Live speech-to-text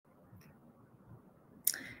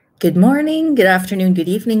Good morning, good afternoon, good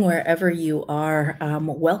evening, wherever you are.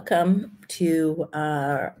 Welcome to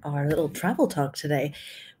our little travel talk today.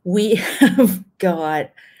 We have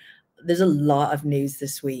there's a lot of news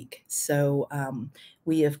this week. So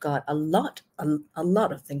we have got a lot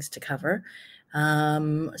of things to cover.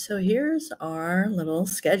 So here's our little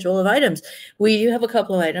schedule of items. We do have a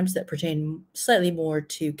couple of items that pertain slightly more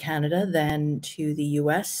to Canada than to the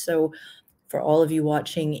US. So for all of you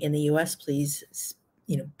watching in the US, please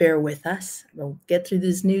bear with us. We'll get through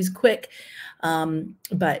this news quick.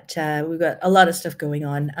 But we've got a lot of stuff going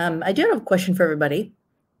on. I do have a question for everybody,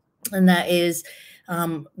 and that is,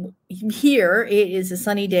 here it is a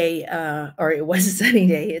sunny day, or it was a sunny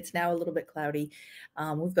day. It's now a little bit cloudy.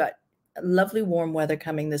 We've got lovely warm weather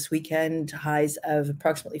coming this weekend, highs of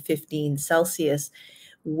approximately 15 Celsius,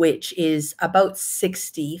 which is about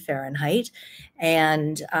 60 Fahrenheit.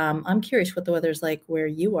 And I'm curious what the weather's like where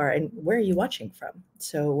you are and where are you watching from.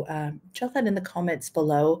 So drop that in the comments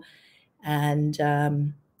below, and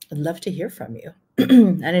I'd love to hear from you.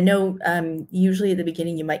 And I know usually at the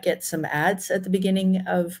beginning you might get some ads at the beginning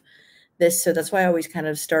of this, so that's why I always kind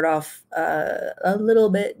of start off a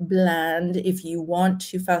little bit bland. If you want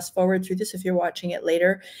to fast forward through this, if you're watching it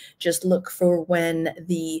later, just look for when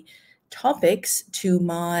the topics to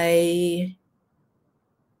my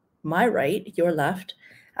right, your left,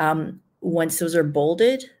 once those are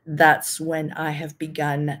bolded, that's when I have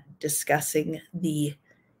begun discussing the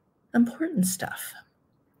important stuff.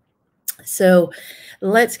 So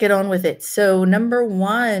let's get on with it. So number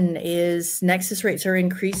one is Nexus rates are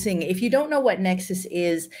increasing. If you don't know what Nexus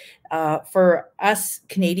is, for us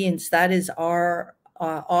Canadians, that is our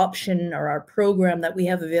option or our program that we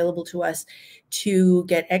have available to us to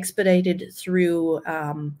get expedited through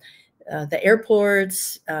the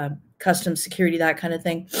airports, customs security, that kind of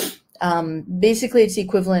thing. Basically, it's the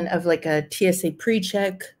equivalent of like a TSA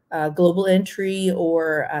pre-check, global entry,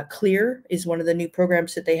 or Clear is one of the new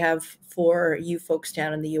programs that they have for you folks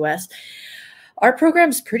down in the US. Our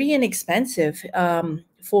program's pretty inexpensive.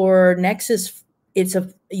 For Nexus, it's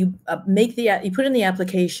you put in the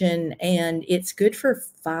application, and it's good for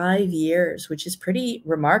 5 years, which is pretty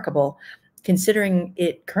remarkable considering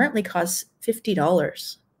it currently costs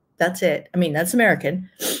 $50. That's it. I mean, that's American.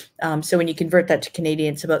 So when you convert that to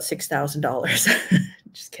Canadian, it's about $6,000.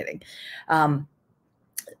 Just kidding.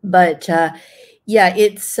 Yeah,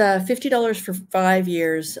 it's $50 for 5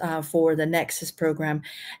 years for the Nexus program.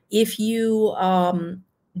 If you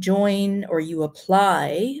join or you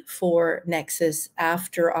apply for Nexus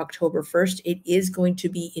after October 1st, it is going to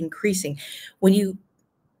be increasing. When you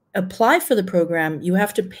apply for the program, you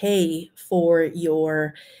have to pay for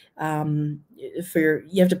your you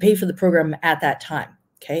have to pay for the program at that time.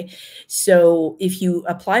 Okay, so if you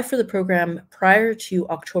apply for the program prior to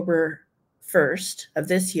October 1st of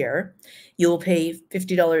this year, you'll pay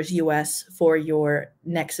 $50 US for your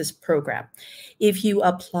Nexus program. If you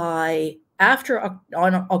apply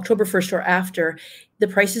on October 1st or after, the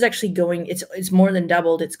price is actually going, it's more than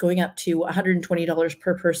doubled. It's going up to $120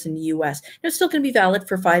 per person US. Now, it's still going to be valid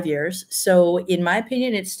for 5 years. So in my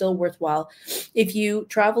opinion, it's still worthwhile. If you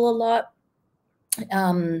travel a lot,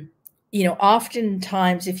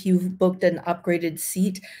 oftentimes if you've booked an upgraded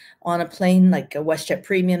seat on a plane, like a WestJet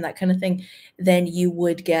Premium, that kind of thing, then you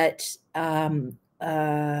would get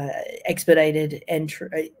expedited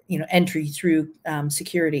entry through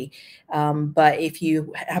security. But if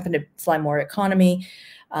you happen to fly more economy,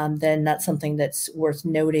 then that's something that's worth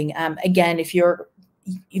noting. Again, if you're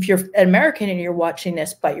an American and you're watching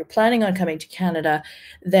this, but you're planning on coming to Canada,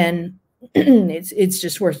 then it's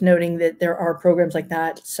just worth noting that there are programs like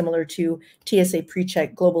that, similar to TSA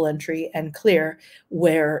PreCheck, Global Entry, and Clear,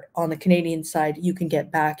 where on the Canadian side, you can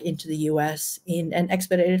get back into the US in an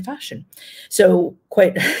expedited fashion. So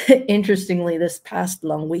quite interestingly, this past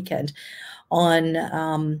long weekend,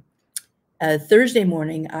 on Thursday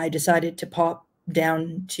morning, I decided to pop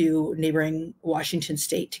down to neighboring Washington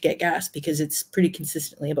state to get gas because it's pretty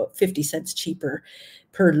consistently about 50 cents cheaper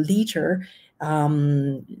per liter.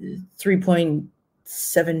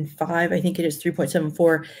 3.75, I think it is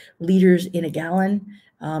 3.74 liters in a gallon.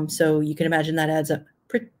 So you can imagine that adds up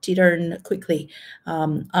pretty darn quickly.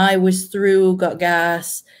 I was through, got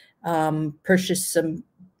gas, purchased some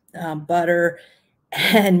butter,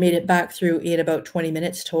 and made it back through in about 20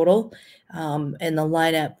 minutes total. And the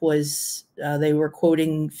lineup was, they were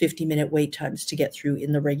quoting 50-minute wait times to get through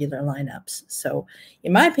in the regular lineups. So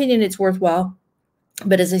in my opinion, it's worthwhile.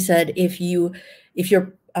 But as I said, if your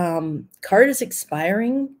card is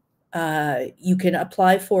expiring, you can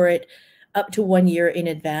apply for it up to 1 year in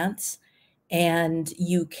advance, and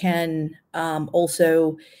you can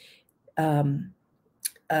also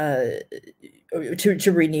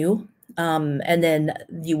to renew, and then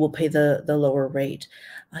you will pay the lower rate.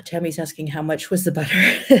 Tammy's asking how much was the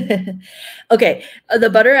butter. Okay, the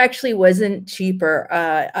butter actually wasn't cheaper.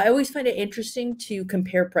 I always find it interesting to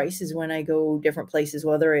compare prices when I go different places,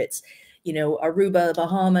 whether it's, you know, Aruba,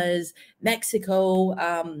 Bahamas, Mexico.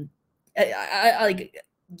 I like,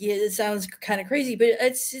 yeah, it sounds kind of crazy, but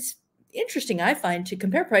it's interesting, I find, to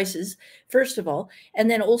compare prices, first of all,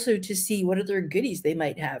 and then also to see what other goodies they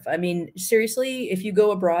might have. I mean, seriously, if you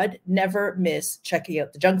go abroad, never miss checking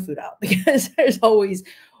out the junk food aisle, because there's always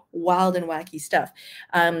wild and wacky stuff.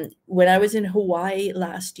 When I was in Hawaii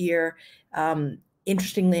last year,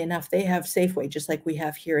 interestingly enough, they have Safeway, just like we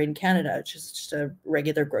have here in Canada. It's just a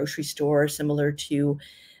regular grocery store, similar to,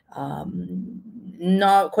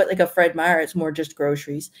 not quite like a Fred Meyer, it's more just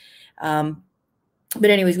groceries. But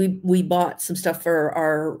anyways, we bought some stuff for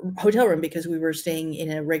our hotel room because we were staying in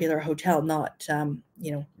a regular hotel, not,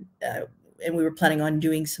 you know, and we were planning on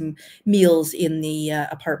doing some meals in the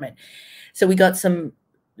apartment. So we got the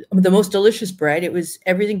most delicious bread. It was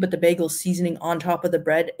everything but the bagel seasoning on top of the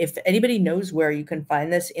bread. If anybody knows where you can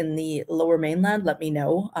find this in the Lower Mainland, let me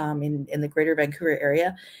know, in the Greater Vancouver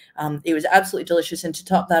area. It was absolutely delicious. And to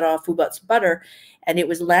top that off, we bought some butter, and it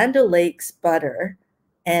was Land O'Lakes butter.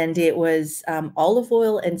 And it was olive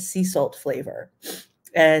oil and sea salt flavor.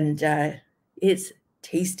 And it's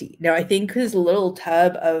tasty. Now, I think his little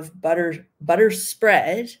tub of butter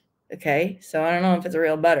spread, okay, so I don't know if it's a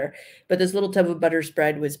real butter, but this little tub of butter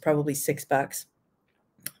spread was probably $6.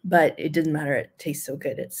 But it didn't matter. It tastes so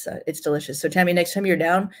good. It's delicious. So, Tammy, next time you're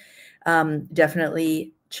down,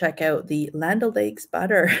 definitely check out the Land O'Lakes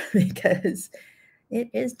butter because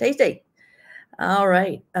it is tasty. All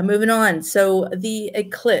right, moving on. So the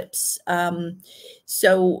eclipse. They're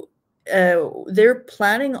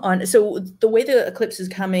planning on. So the way the eclipse is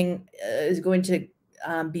coming is going to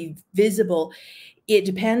be visible. It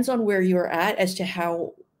depends on where you're at as to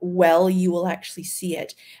how well you will actually see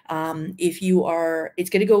it. If you are, it's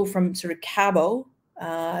going to go from sort of Cabo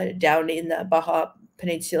down in the Baja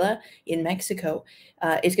Peninsula in Mexico.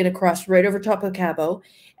 It's going to cross right over top of Cabo,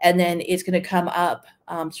 and then it's going to come up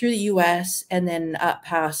through the U.S. and then up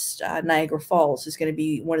past Niagara Falls is going to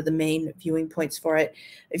be one of the main viewing points for it.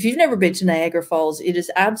 If you've never been to Niagara Falls, it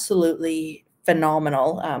is absolutely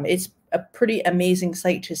phenomenal. It's a pretty amazing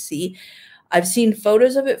sight to see. I've seen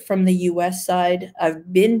photos of it from the U.S. side.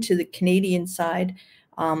 I've been to the Canadian side.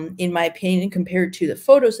 In my opinion, compared to the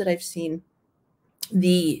photos that I've seen,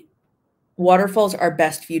 the waterfalls are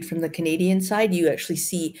best viewed from the Canadian side. You actually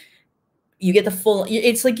see, you get the full,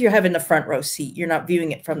 it's like you're having the front row seat. You're not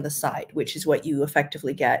viewing it from the side, which is what you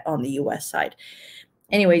effectively get on the US side.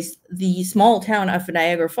 Anyways, the small town of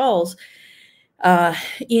Niagara Falls,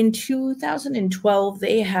 in 2012,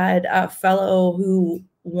 they had a fellow who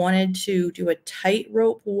wanted to do a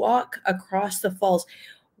tightrope walk across the falls.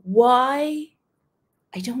 Why?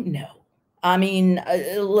 I don't know. I mean,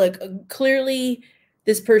 look, clearly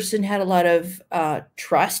this person had a lot of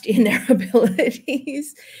trust in their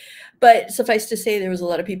abilities. But suffice to say, there was a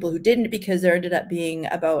lot of people who didn't, because there ended up being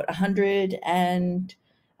about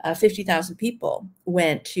 150,000 people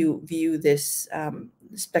went to view this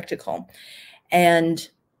spectacle. And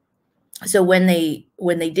so when they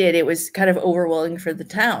did, it was kind of overwhelming for the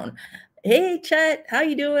town. Hey, Chet, how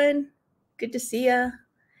you doing? Good to see you.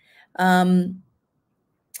 Oh,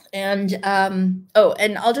 and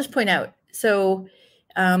I'll just point out, so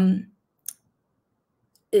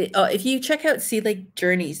if you check out Sea Lake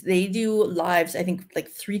Journeys, they do lives, I think, like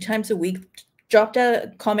 3 times a week. Dropped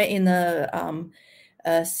a comment in the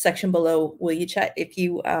section below, will you, Chat, if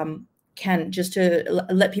you can, just to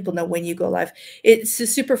let people know when you go live. It's a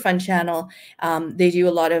super fun channel. They do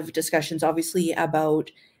a lot of discussions, obviously,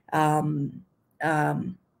 about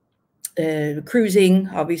cruising,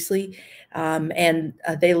 obviously, and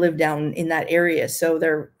they live down in that area, so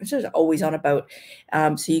they're just always on a boat,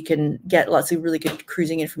 so you can get lots of really good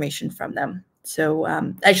cruising information from them. So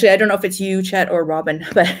actually, I don't know if it's you, Chet, or Robin,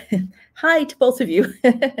 but hi to both of you.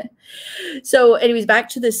 So anyways, back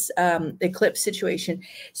to this eclipse situation.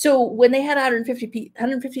 So when they had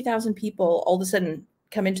 150,000 people all of a sudden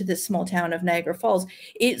come into this small town of Niagara Falls,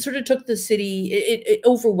 it sort of took the city, it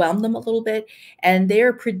overwhelmed them a little bit, and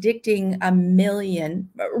they're predicting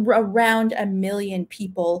around a million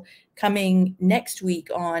people coming next week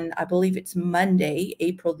on, I believe it's Monday,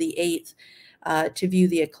 April the 8th, to view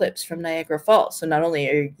the eclipse from Niagara Falls. So not only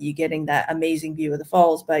are you getting that amazing view of the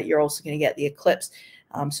falls, but you're also going to get the eclipse.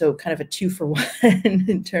 So kind of a 2-for-1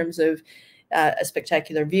 in terms of a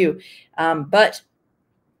spectacular view. But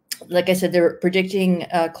like I said, they're predicting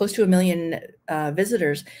close to 1 million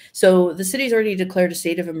visitors. So the city's already declared a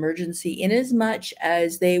state of emergency in as much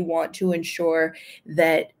as they want to ensure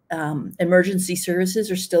that emergency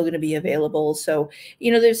services are still going to be available. So,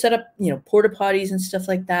 they've set up, porta potties and stuff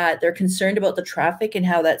like that. They're concerned about the traffic and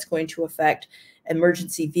how that's going to affect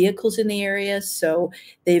emergency vehicles in the area. So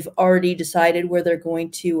they've already decided where they're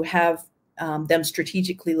going to have them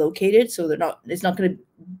strategically located. So it's not going to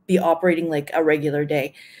be operating like a regular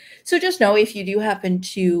day. So just know, if you do happen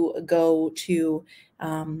to go to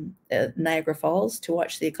Niagara Falls to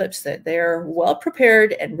watch the eclipse, that they're well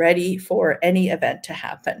prepared and ready for any event to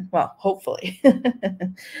happen. Well, hopefully.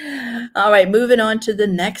 All right, moving on to the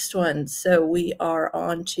next one. So we are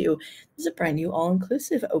on to, this is a brand new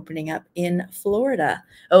all-inclusive opening up in Florida.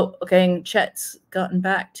 Oh, okay, and Chet's gotten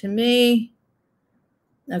back to me.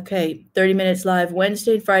 Okay, 30 minutes live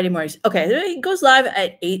Wednesday and Friday mornings. Okay, it goes live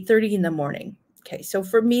at 8:30 in the morning. Okay, so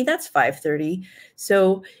for me, that's 5:30.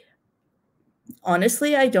 So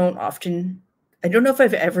honestly, I don't know if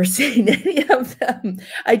I've ever seen any of them.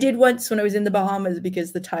 I did once when I was in the Bahamas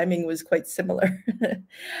because the timing was quite similar.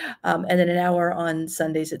 And then an hour on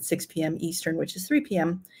Sundays at 6 p.m. Eastern, which is 3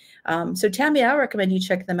 p.m. So Tammy, I recommend you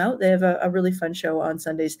check them out. They have a really fun show on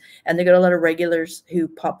Sundays, and they got a lot of regulars who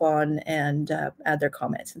pop on and add their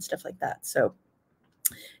comments and stuff like that. So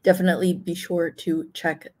definitely be sure to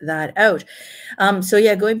check that out. So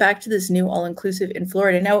yeah, going back to this new all-inclusive in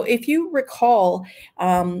Florida. Now, if you recall,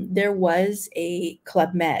 there was a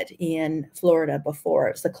Club Med in Florida before.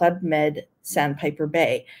 It was the Club Med Sandpiper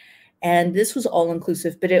Bay. And this was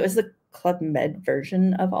all-inclusive, but it was the Club Med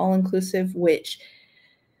version of all-inclusive, which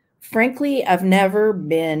frankly, I've never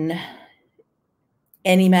been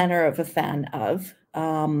any manner of a fan of.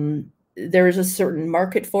 There is a certain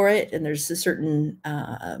market for it, and there's a certain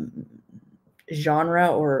genre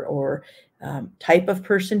or type of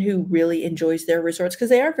person who really enjoys their resorts because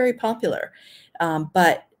they are very popular.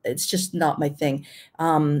 But it's just not my thing.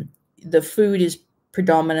 The food is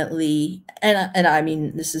predominantly, and I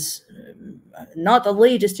mean, this is not the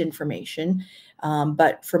latest information,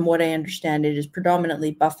 but from what I understand, it is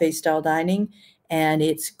predominantly buffet style dining, and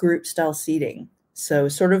it's group style seating. So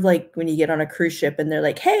sort of like when you get on a cruise ship and they're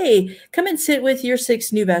like, hey, come and sit with your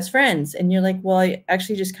 6 new best friends. And you're like, well, I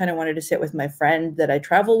actually just kind of wanted to sit with my friend that I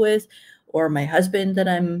travel with, or my husband that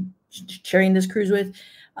I'm sharing this cruise with,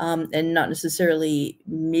 and not necessarily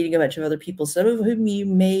meeting a bunch of other people, some of whom you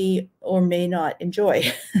may or may not enjoy.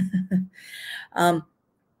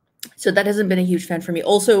 So that hasn't been a huge fan for me.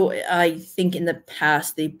 Also, I think in the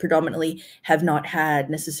past, they predominantly have not had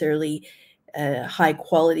necessarily high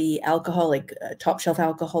quality alcohol, like top shelf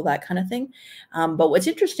alcohol, that kind of thing. But what's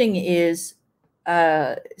interesting is,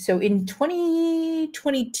 so in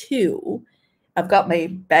 2022, I've got my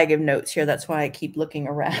bag of notes here. That's why I keep looking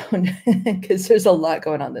around because there's a lot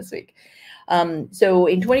going on this week. So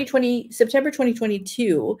in September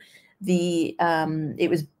 2022, it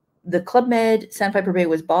was the Club Med Sandpiper Bay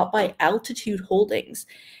was bought by Altitude Holdings,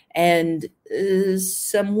 and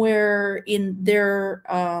somewhere in their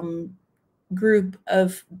group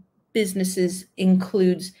of businesses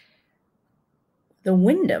includes the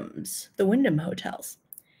Wyndham hotels.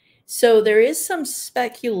 So there is some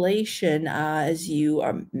speculation, as you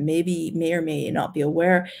are may or may not be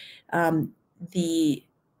aware, the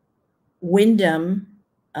Wyndham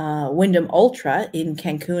Ultra in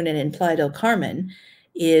Cancun and in Playa del Carmen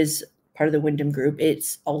is part of the Wyndham Group.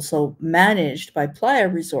 It's also managed by Playa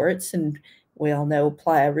Resorts, and we all know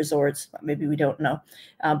Playa Resorts. Maybe we don't know,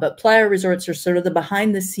 but Playa Resorts are sort of the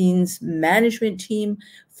behind-the-scenes management team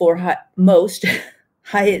for most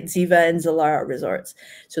Hyatt Ziva and Zilara resorts.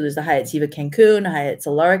 So there's the Hyatt Ziva Cancun, Hyatt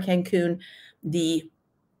Zilara Cancun, the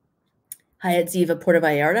Hyatt Ziva Puerto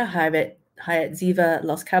Vallarta, Hyatt Ziva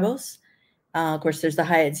Los Cabos. Of course, there's the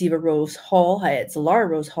Hyatt Ziva Rose Hall, Hyatt Zilara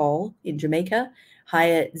Rose Hall in Jamaica,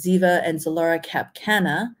 Hyatt Ziva and Zilara Cap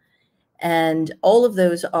Cana, and all of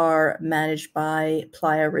those are managed by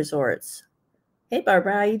Playa Resorts. Hey,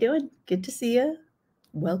 Barbara, how you doing? Good to see you.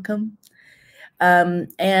 Welcome.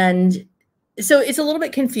 And so it's a little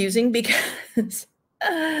bit confusing because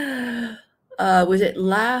was it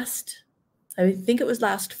I think it was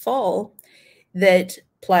last fall that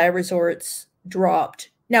Playa Resorts dropped.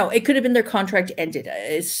 Now, it could have been their contract ended.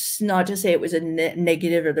 It's not to say it was a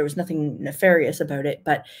negative or there was nothing nefarious about it,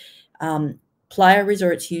 but Playa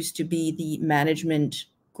Resorts used to be the management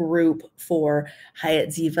group for Hyatt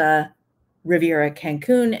Ziva Riviera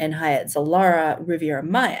Cancun and Hyatt Zilara Riviera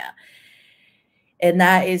Maya. And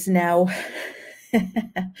that is now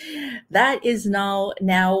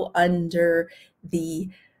now under the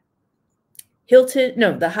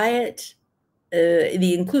Hyatt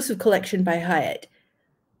the inclusive collection by Hyatt.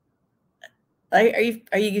 Are you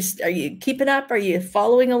keeping up? Are you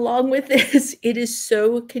following along with this? It is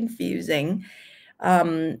so confusing.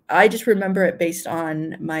 I just remember it based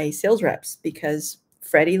on my sales reps because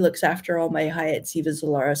Freddie looks after all my Hyatt Ziva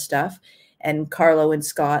Zilara stuff, and Carlo and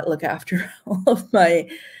Scott look after all of my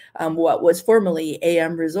what was formerly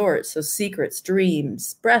AM Resorts, so Secrets,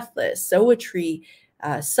 Dreams, Breathless, Zoetry,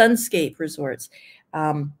 Sunscape Resorts.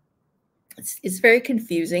 It's very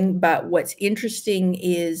confusing, but what's interesting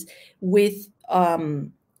is with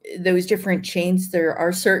those different chains, there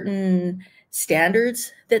are certain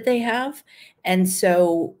standards that they have. And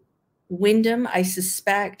so Wyndham, I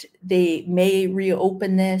suspect they may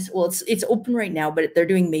reopen this. Well, it's open right now, but they're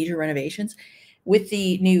doing major renovations with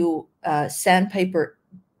the new Sandpiper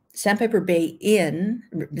Bay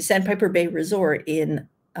Resort in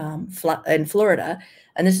Florida.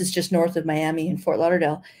 And this is just north of Miami in Fort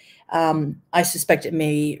Lauderdale. I suspect it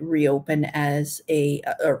may reopen as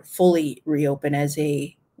or fully reopen as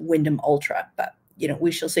a Wyndham Ultra, but you know,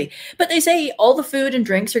 we shall see. But they say all the food and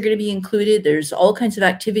drinks are going to be included. There's all kinds of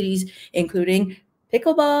activities, including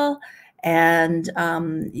pickleball and,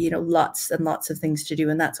 you know, lots and lots of things to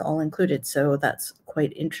do, and that's all included. So that's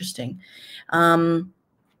quite interesting.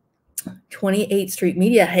 28th Street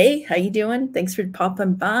Media. Hey, how you doing? Thanks for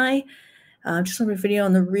popping by. Just on a video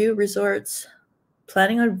on the Rio Resorts.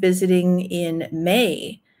 Planning on visiting in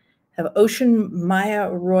May. Have Ocean Maya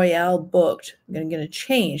Royale booked. I'm going to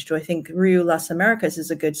change. Do I think Rio Las Americas is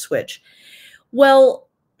a good switch? Well,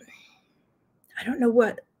 I don't know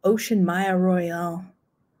what Ocean Maya Royale.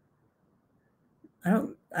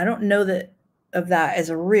 I don't know that of that as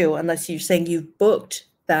a Rio, unless you're saying you've booked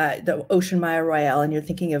the Ocean Maya Royale and you're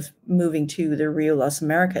thinking of moving to the Rio Las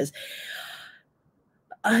Americas.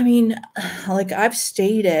 I mean, like I've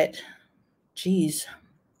stayed at, geez,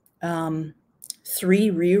 3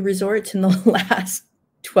 Rio resorts in the last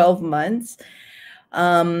 12 months.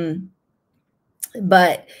 But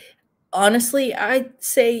honestly, I'd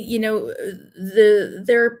say, you know,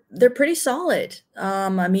 they're pretty solid.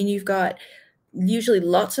 I mean, you've got usually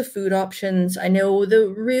lots of food options. I know the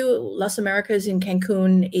Rio Las Americas in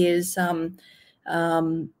Cancun is,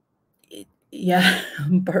 yeah,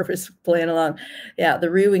 Barbara's playing along. Yeah,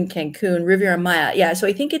 the Rio in Cancun, Riviera Maya. Yeah, so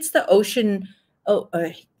I think it's the Ocean. Oh,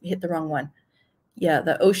 I hit the wrong one. Yeah,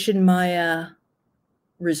 the Ocean Maya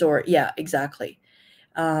Resort. Yeah, exactly.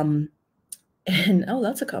 And oh,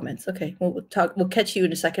 lots of comments. Okay, well, we'll catch you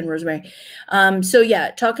in a second, Rosemary. So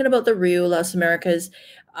yeah, talking about the Rio Las Americas,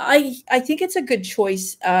 I think it's a good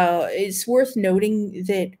choice. It's worth noting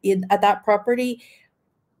that at that property,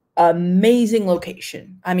 amazing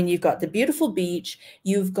location. I mean, you've got the beautiful beach,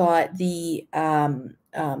 you've got the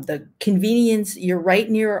convenience. You're right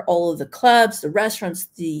near all of the clubs, the restaurants,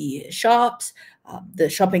 the shops, the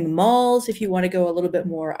shopping malls. If you want to go a little bit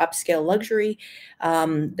more upscale luxury,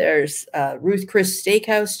 there's Ruth Chris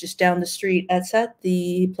Steakhouse just down the street. That's at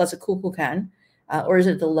the Plaza Kukulkan, or is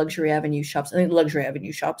it the Luxury Avenue Shops? I think Luxury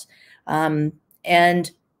Avenue Shops. But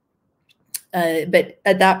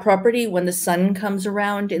at that property, when the sun comes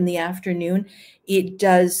around in the afternoon, it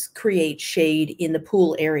does create shade in the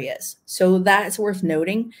pool areas. So that's worth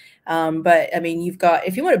noting. But I mean, you've got,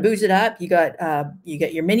 if you want to booze it up, you got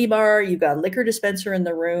your mini bar, you've got a liquor dispenser in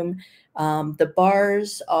the room. The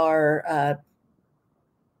bars are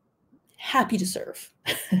happy to serve,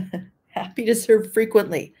 happy to serve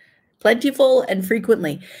frequently, plentiful and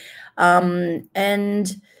frequently.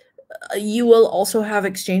 And you will also have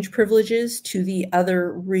exchange privileges to the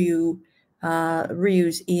other Rios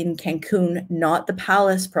in Cancun, not the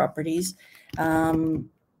Palace properties.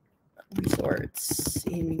 Resorts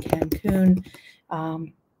in Cancun.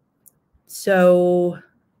 So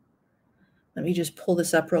let me just pull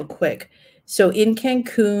this up real quick. So in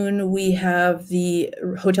Cancun, we have the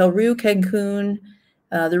Hotel Rio Cancun,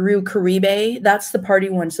 the Rio Caribe. That's the party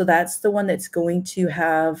one. So that's the one that's going to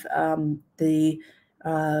have the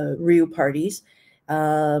Rio parties.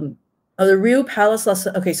 Oh, the Rio Palace.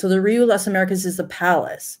 Okay, so the Rio Las Americas is the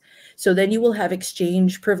Palace. So then you will have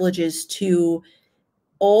exchange privileges to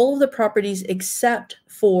all of the properties except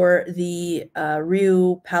for the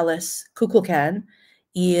Rio Palace Kukulkan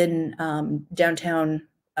in downtown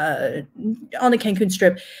on the Cancun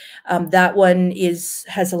Strip. That one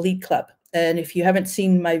has Elite Club. And if you haven't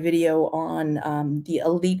seen my video on the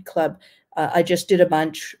Elite Club, I just did a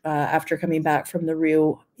bunch after coming back from the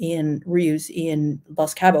Rios in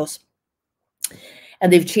Los Cabos.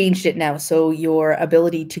 And they've changed it now. So your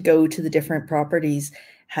ability to go to the different properties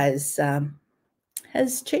has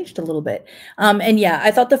changed a little bit. And yeah,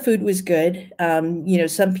 I thought the food was good. You know,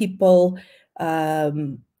 some people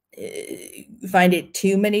find it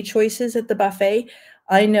too many choices at the buffet.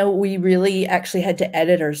 I know we really actually had to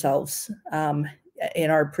edit ourselves in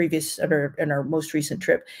our most recent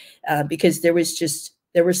trip because there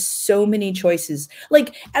were so many choices.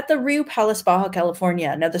 Like at the Rio Palace, Baja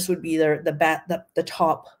California. Now this would be the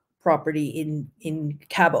top property in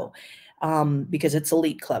Cabo because it's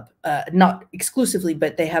elite club, not exclusively,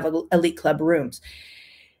 but they have elite club rooms.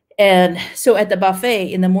 And so at the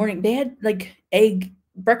buffet in the morning, they had like egg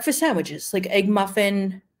breakfast sandwiches, like egg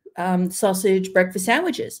muffin, sausage breakfast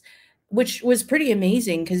sandwiches, which was pretty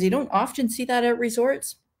amazing because you don't often see that at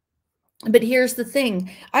resorts. But here's the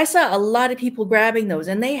thing. I saw a lot of people grabbing those,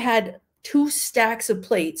 and they had 2 stacks of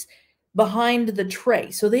plates behind the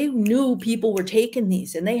tray. So they knew people were taking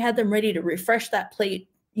these, and they had them ready to refresh that plate,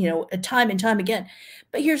 time and time again.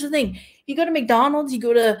 But here's the thing. You go to McDonald's, you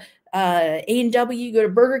go to A&W, you go to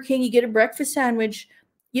Burger King, you get a breakfast sandwich.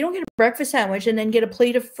 You don't get a breakfast sandwich and then get a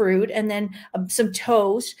plate of fruit and then some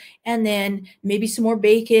toast and then maybe some more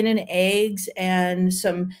bacon and eggs and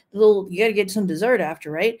you got to get some dessert after,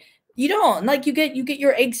 right? You don't. Like you get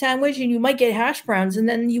your egg sandwich and you might get hash browns and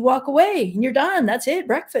then you walk away and you're done. That's it,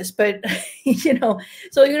 breakfast. But so you know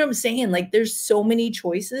what I'm saying? Like there's so many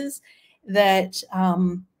choices that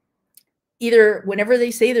either whenever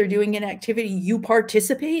they say they're doing an activity, you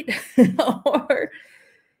participate or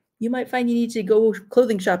you might find you need to go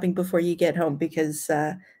clothing shopping before you get home because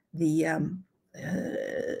they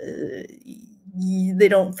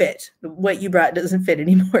don't fit. What you brought doesn't fit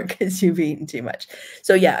anymore because you've eaten too much.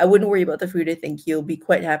 So yeah, I wouldn't worry about the food. I think you'll be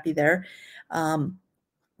quite happy there. And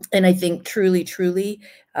I think truly,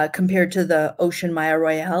 compared to the Ocean Maya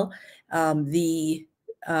Royale, the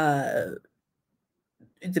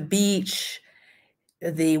beach,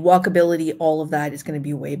 the walkability, all of that is going to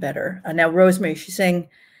be way better. Now, Rosemary, she's saying,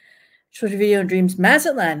 short video on Dreams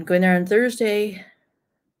Mazatlan, going there on Thursday.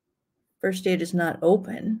 First date is not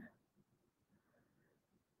open.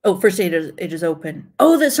 Oh, first date it is open.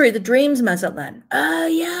 Oh, the Dreams Mazatlan.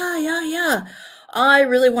 Yeah. I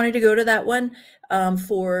really wanted to go to that one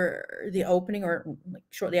for the opening or like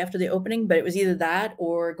shortly after the opening, but it was either that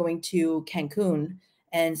or going to Cancun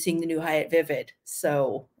and seeing the new Hyatt Vivid.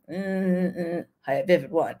 So Hyatt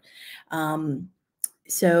Vivid won.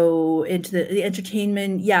 So into the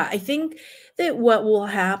entertainment, yeah, I think that what will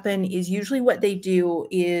happen is usually what they do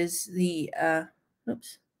is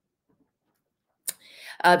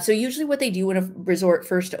so usually what they do when a resort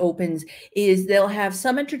first opens is they'll have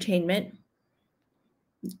some entertainment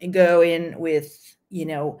and go in with,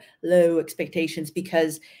 low expectations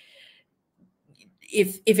because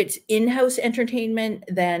if it's in-house entertainment,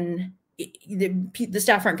 then the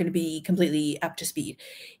staff aren't going to be completely up to speed.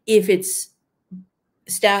 If it's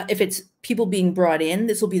people being brought in,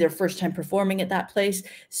 this will be their first time performing at that place.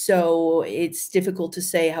 So it's difficult to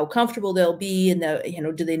say how comfortable they'll be and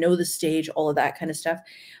do they know the stage, all of that kind of stuff.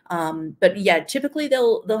 But yeah, typically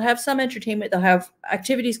they'll have some entertainment. They'll have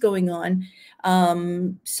activities going on.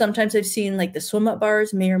 Sometimes I've seen like the swim up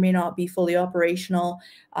bars may or may not be fully operational.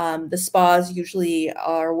 The spas usually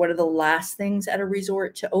are one of the last things at a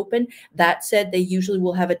resort to open. That said, they usually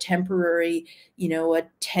will have a temporary, a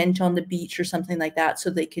tent on the beach or something like that,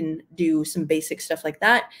 so they can do some basic stuff like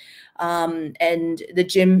that. And the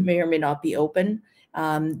gym may or may not be open.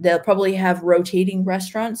 They'll probably have rotating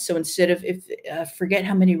restaurants. So instead of forget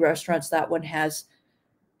how many restaurants that one has,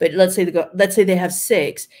 but let's say they have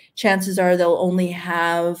 6, chances are they'll only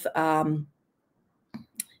have 3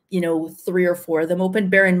 or 4 of them open.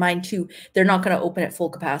 Bear in mind too, they're not going to open at full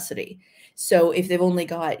capacity. So if they've only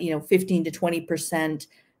got 15 to 20%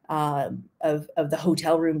 of the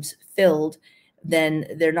hotel rooms filled, then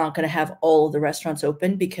they're not going to have all of the restaurants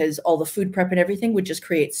open because all the food prep and everything would just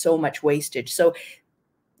create so much wastage. So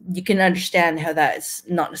you can understand how that's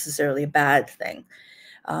not necessarily a bad thing.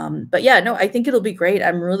 But yeah, no, I think it'll be great.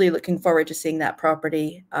 I'm really looking forward to seeing that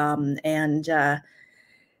property. Yeah,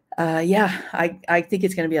 I think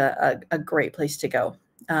it's going to be a great place to go.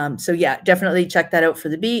 So yeah, definitely check that out for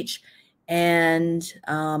the beach. And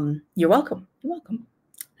you're welcome. You're welcome.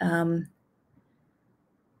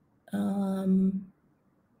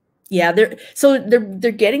 Yeah,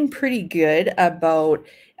 they're getting pretty good about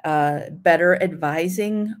better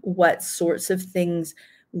advising what sorts of things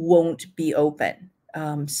won't be open.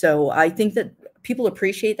 So I think that people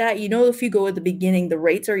appreciate that. If you go at the beginning, the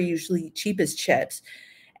rates are usually cheap as chips.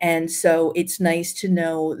 And so it's nice to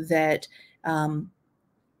know that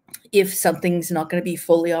if something's not going to be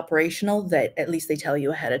fully operational, that at least they tell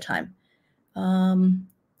you ahead of time.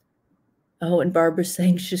 Oh, and Barbara's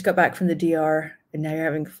saying she just got back from the DR and now you're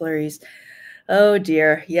having flurries. Oh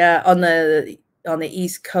dear. Yeah, on the on the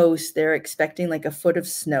East Coast, they're expecting like a foot of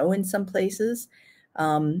snow in some places.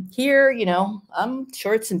 Here, you know, I'm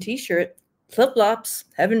shorts and t-shirt, flip-flops.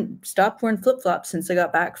 Haven't stopped wearing flip-flops since I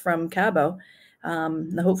got back from Cabo.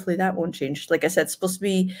 Hopefully that won't change. Like I said, it's supposed to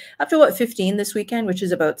be up to what, 15 this weekend, which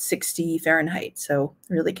is about 60 Fahrenheit. So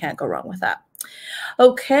really can't go wrong with that.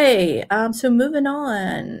 Okay, so moving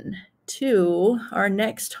on to our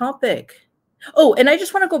next topic. Oh, and I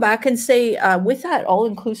just want to go back and say, with that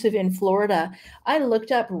all-inclusive in Florida, I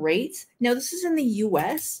looked up rates. Now, this is in the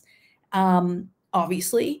U.S.,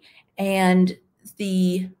 obviously, and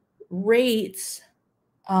the rates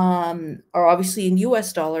are obviously in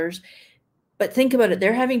U.S. dollars. But think about it,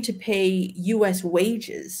 they're having to pay U.S.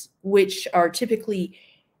 wages, which are typically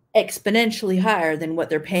exponentially higher than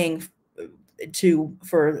what they're paying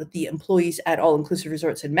for the employees at all-inclusive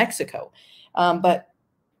resorts in Mexico. But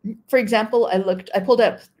for example, I pulled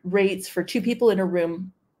up rates for 2 people in a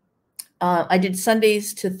room. I did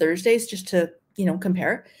Sundays to Thursdays just to, you know,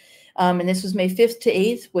 compare. And this was May 5th to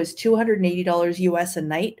 8th, was $280 US a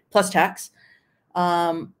night plus tax.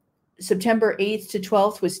 September 8th to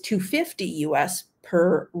 12th was $250 US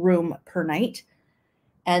per room per night.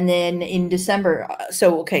 And then in December,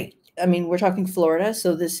 so, okay, I mean, we're talking Florida.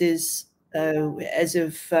 So this is, as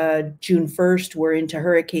of June 1st, we're into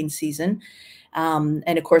hurricane season.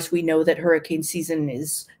 And of course, we know that hurricane season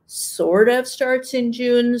is sort of starts in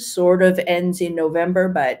June, sort of ends in November.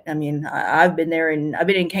 But I mean, I've been in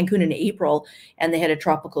Cancun in April, and they had a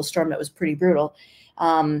tropical storm that was pretty brutal.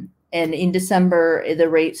 And in December, the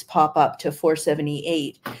rates pop up to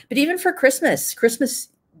 $478. But even for Christmas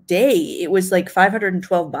Day, it was like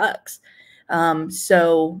 $512.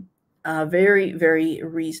 So very, very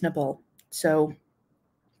reasonable. So,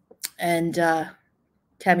 and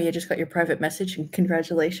Tammy, I just got your private message, and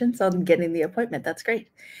congratulations on getting the appointment. That's great.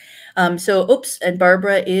 So, oops, and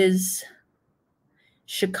Barbara is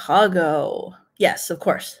Chicago. Yes, of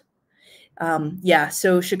course. Yeah,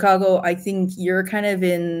 so Chicago, I think you're kind of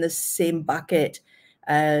in the same bucket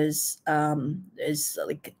as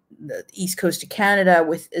like the East Coast of Canada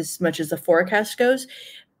with as much as the forecast goes.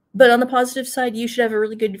 But on the positive side, you should have a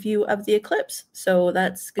really good view of the eclipse. So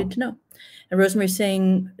that's good to know. And Rosemary's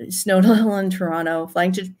saying snowed a little in Toronto,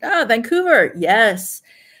 flying to Vancouver. Yes.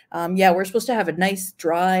 Yeah, we're supposed to have a nice,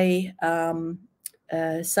 dry,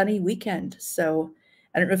 sunny weekend. So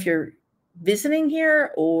I don't know if you're visiting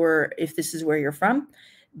here or if this is where you're from,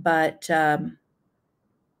 but oh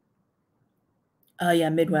yeah,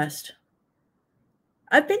 Midwest.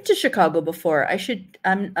 I've been to Chicago before.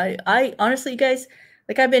 I honestly, you guys,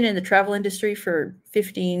 like, I've been in the travel industry for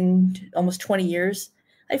 15, almost 20 years.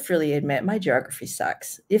 I freely admit my geography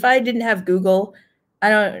sucks. If I didn't have Google,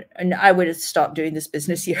 I would have stopped doing this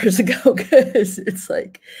business years ago, because it's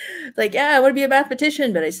like, yeah, I want to be a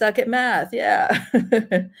mathematician, but I suck at math. Yeah.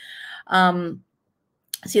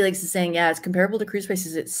 Celix is saying, yeah, it's comparable to cruise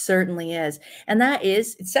prices. It certainly is. And that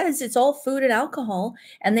is, it says it's all food and alcohol,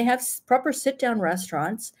 and they have proper sit-down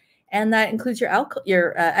restaurants, and that includes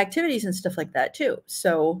your activities and stuff like that too.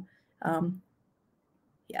 So,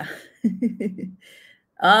 yeah.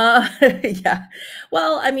 Yeah.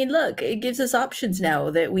 Well, I mean, look, it gives us options now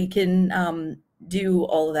that we can do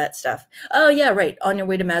all of that stuff. Oh, yeah, right. On your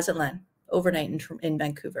way to Mazatlan, overnight in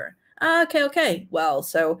Vancouver. Okay. Well,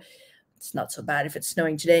 so it's not so bad if it's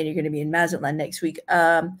snowing today and you're going to be in Mazatlan next week.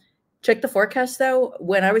 Check the forecast, though.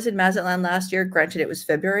 When I was in Mazatlan last year, granted it was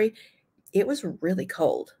February, it was really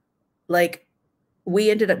cold. Like,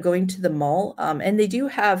 we ended up going to the mall, and they do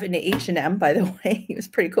have an H&M, by the way. It was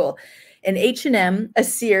pretty cool. An H&M, a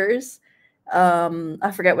Sears,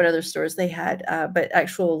 I forget what other stores they had, but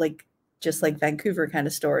actual, like, just like Vancouver kind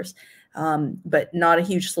of stores, but not a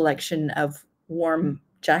huge selection of warm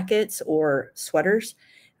jackets or sweaters.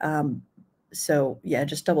 So yeah,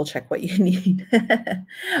 just double check what you need.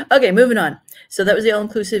 Okay, moving on. So that was the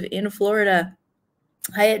all-inclusive in Florida.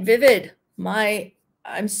 Hyatt Vivid,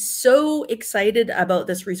 I'm so excited about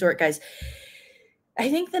this resort, guys. I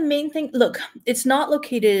think the main thing, look, it's not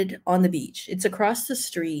located on the beach. It's across the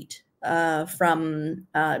street from,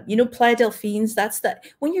 you know, Playa Delfines. That's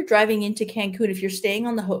when you're driving into Cancun, if you're staying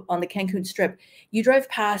on the Cancun Strip, you'll drive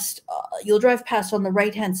past on the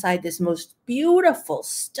right-hand side this most beautiful,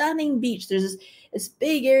 stunning beach. There's this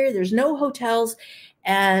big area. There's no hotels.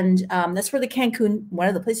 And that's where one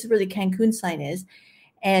of the places where the Cancun sign is.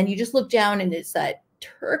 And you just look down, and it's that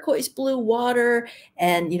turquoise blue water,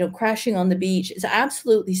 and, you know, crashing on the beach. It's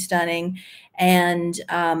absolutely stunning. And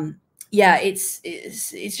yeah, it's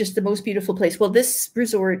just the most beautiful place. Well, this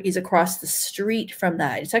resort is across the street from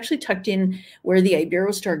that. It's actually tucked in where the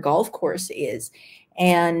Iberostar golf course is.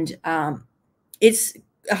 And it's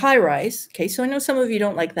a high rise. Okay, so I know some of you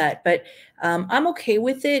don't like that, but I'm okay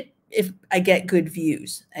with it if I get good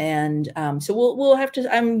views. And so we'll have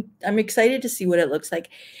to. I'm excited to see what it looks like.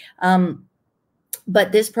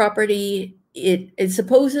 But this property, it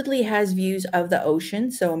supposedly has views of the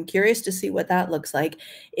ocean, so I'm curious to see what that looks like.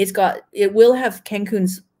 It will have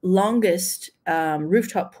Cancun's longest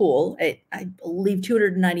rooftop pool. I believe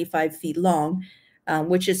 295 feet long,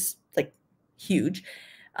 which is like huge,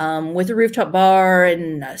 with a rooftop bar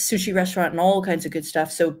and a sushi restaurant and all kinds of good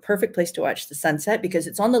stuff. So perfect place to watch the sunset because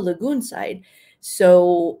it's on the lagoon side.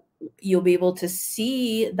 So you'll be able to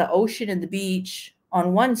see the ocean and the beach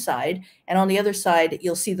on one side, and on the other side,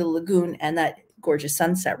 you'll see the lagoon and that gorgeous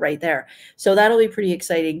sunset right there. So that'll be pretty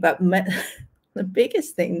exciting. But the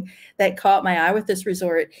biggest thing that caught my eye with this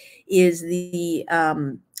resort is the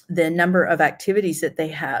number of activities that they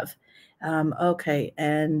have. Okay,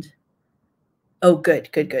 and oh, good.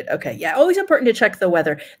 Okay, yeah, always important to check the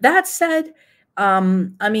weather. That said,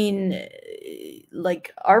 I mean,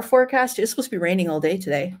 like our forecast is supposed to be raining all day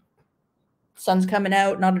today. Sun's coming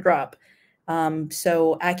out, not a drop.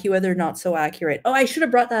 So AccuWeather, not so accurate. Oh, I should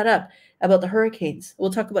have brought that up about the hurricanes.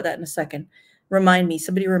 We'll talk about that in a second.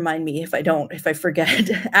 Somebody remind me if I forget.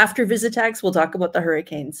 After VisitTax, we'll talk about the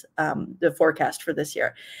hurricanes, the forecast for this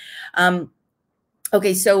year.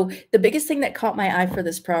 Okay, so the biggest thing that caught my eye for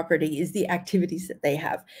this property is the activities that they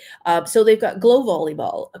have. So they've got glow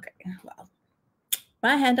volleyball. Okay, wow.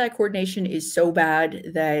 My hand-eye coordination is so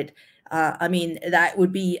bad that, I mean, that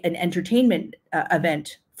would be an entertainment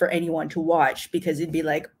event for anyone to watch because it'd be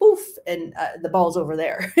like, poof, and the ball's over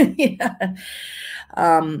there. Yeah.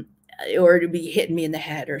 Or it'd be hitting me in the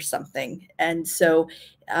head or something. And so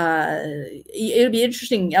it'll be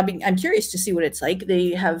interesting. I'm curious to see what it's like.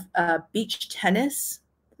 They have beach tennis.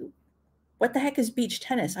 What the heck is beach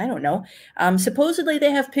tennis? I don't know. Supposedly they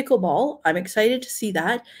have pickleball. I'm excited to see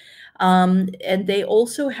that. And they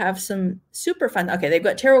also have some super fun. Okay, they've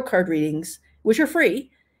got tarot card readings, which are free,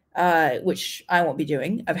 which I won't be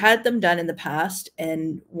doing. I've had them done in the past,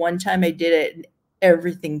 and one time I did it and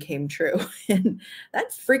everything came true. And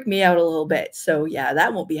that freaked me out a little bit. So yeah,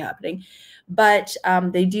 that won't be happening. But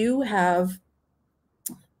they do have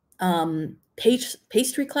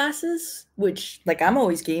pastry classes, which, like, I'm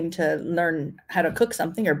always game to learn how to cook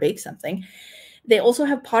something or bake something. They also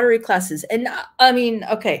have pottery classes. And I mean,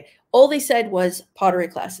 okay, all they said was pottery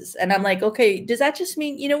classes. And I'm like, okay, does that just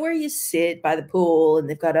mean, you know, where you sit by the pool and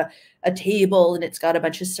they've got a table and it's got a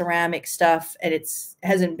bunch of ceramic stuff and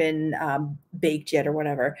hasn't been baked yet or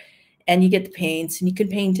whatever. And you get the paints and you can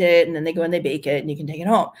paint it and then they go and they bake it and you can take it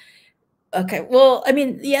home. Okay, well, I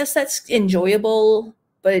mean, yes, that's enjoyable,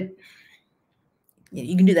 but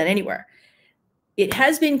you can do that anywhere. It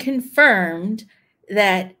has been confirmed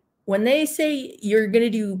that when they say you're going to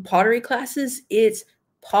do pottery classes, it's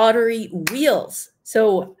pottery wheels.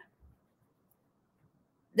 So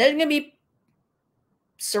there's going to be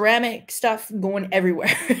ceramic stuff going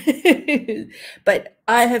everywhere. But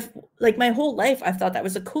I have, like, my whole life, I've thought that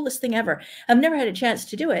was the coolest thing ever. I've never had a chance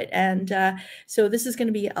to do it. And so this is going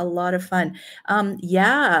to be a lot of fun.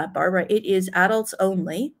 Yeah, Barbara, it is adults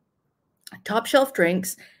only. Top shelf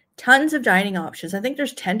drinks. Tons of dining options. I think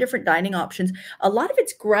there's 10 different dining options. A lot of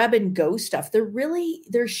it's grab and go stuff.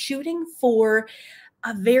 They're shooting for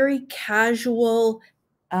a very casual,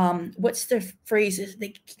 what's the phrase?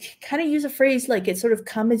 They kind of use a phrase like it's sort of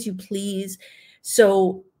come as you please.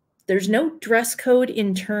 So there's no dress code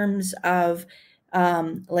in terms of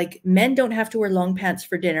like men don't have to wear long pants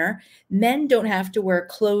for dinner. Men don't have to wear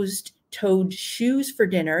closed-toed shoes for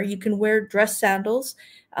dinner. You can wear dress sandals.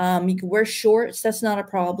 You can wear shorts. That's not a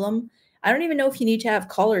problem. I don't even know if you need to have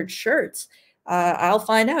collared shirts. I'll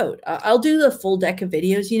find out. I'll do the full deck of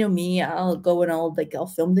videos. You know me. I'll go and I'll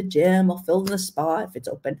film the gym. I'll film the spa if it's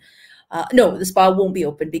open. No, the spa won't be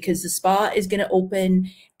open because the spa is going to open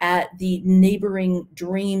at the neighboring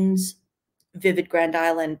Dreams Vivid Grand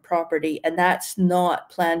Island property, and that's not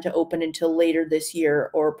planned to open until later this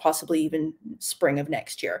year or possibly even spring of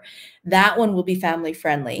next year. That one will be family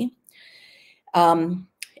friendly. And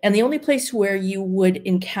the only place where you would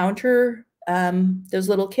encounter those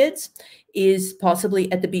little kids is possibly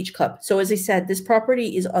at the beach club. So as I said, this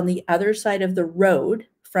property is on the other side of the road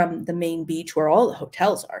from the main beach where all the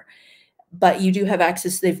hotels are. But you do have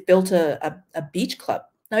access. They've built a beach club.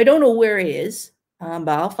 Now, I don't know where it is, but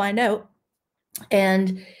I'll find out.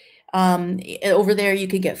 And over there, you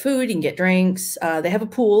can get food, you can get drinks. They have a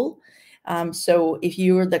pool. So if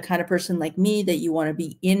you're the kind of person like me that you want to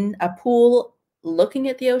be in a pool looking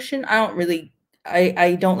at the ocean,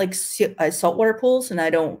 I don't like saltwater pools, and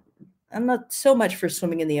I'm not so much for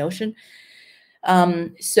swimming in the ocean.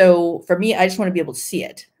 So for me, I just want to be able to see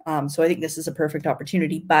it. So I think this is a perfect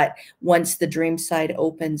opportunity. But once the Dreamside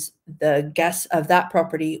opens, the guests of that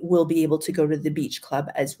property will be able to go to the beach club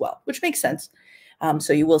as well, which makes sense.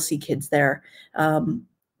 So you will see kids there.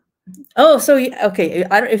 Oh, so okay.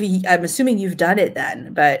 I don't if you, I'm assuming you've done it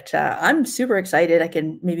then, but I'm super excited. I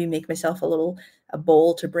can maybe make myself a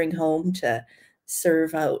bowl to bring home to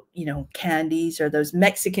serve out, candies or those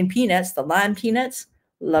Mexican peanuts, the lime peanuts.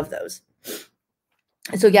 Love those.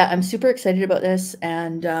 So yeah, I'm super excited about this,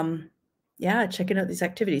 and yeah, checking out these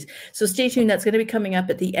activities. So stay tuned. That's going to be coming up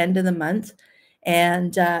at the end of the month.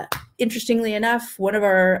 And interestingly enough, one of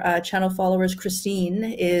our channel followers,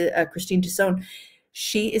 Christine 𝖳tu𝖾li𝖾,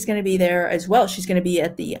 she is going to be there as well. She's going to be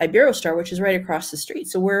at the Iberostar, which is right across the street.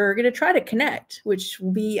 So we're going to try to connect, which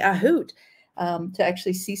will be a hoot, to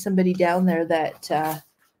actually see somebody down there that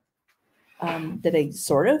that I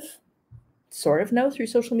sort of know through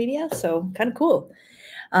social media. So kind of cool.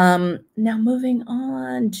 Now moving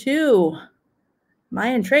on to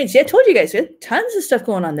Mayan trains. Yeah, I told you guys we had tons of stuff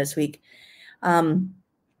going on this week.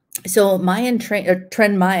 So Mayan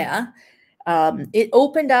Tren Maya, it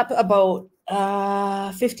opened up about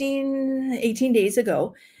 18 days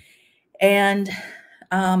ago, and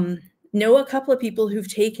know a couple of people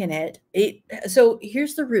who've taken it. So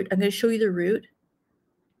here's the route. I'm going to show you the route.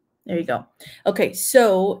 There you go. Okay,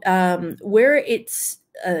 so where it's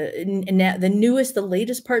the newest, the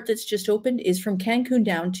latest part that's just opened is from Cancun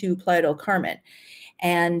down to Playa del Carmen.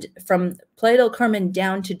 And from Playa del Carmen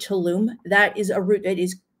down to Tulum, that is a route that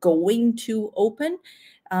is going to open,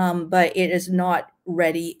 but it is not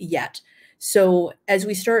ready yet. So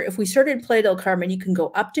if we start in Playa del Carmen, you can go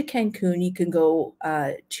up to Cancun, you can go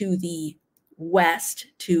to the west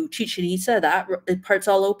to Chichen Itza, that part's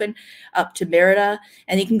all open, up to Merida,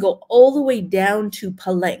 and you can go all the way down to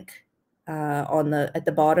Palenque at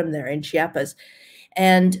the bottom there in Chiapas.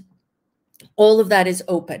 And all of that is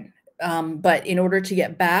open. But in order to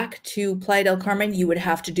get back to Playa del Carmen, you would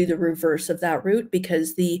have to do the reverse of that route,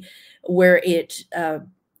 because where it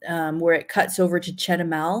cuts over to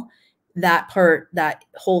Chetumal, that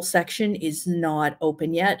whole section is not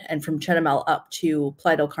open yet, and from Chetumal up to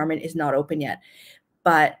Playa del Carmen is not open yet.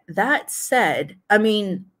 But that said, I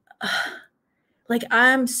mean, like,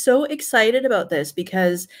 I'm so excited about this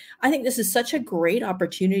because I think this is such a great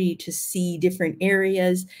opportunity to see different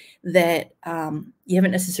areas that you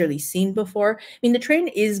haven't necessarily seen before. I mean, the train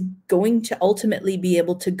is going to ultimately be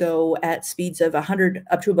able to go at speeds of 100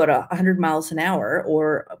 up to about 100 miles an hour,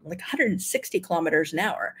 or like 160 kilometers an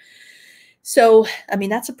hour. So, I mean,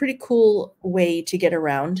 that's a pretty cool way to get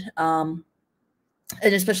around. And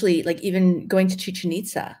especially like even going to Chichen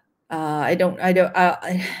Itza.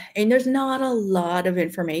 And there's not a lot of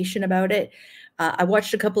information about it. I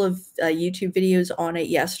watched a couple of YouTube videos on it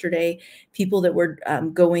yesterday, people that were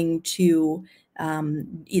going to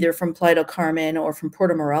either from Playa del Carmen or from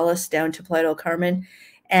Puerto Morelos down to Playa del Carmen.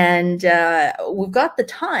 And we've got the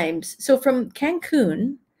times. So from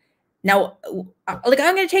Cancun, now, like,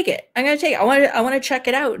 I'm going to take it. I want to check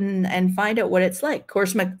it out and find out what it's like. Of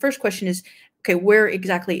course, my first question is, okay, where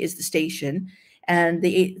exactly is the station? And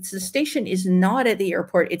the station is not at the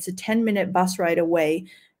airport. It's a 10-minute bus ride away,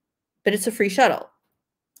 but it's a free shuttle.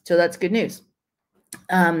 So that's good news.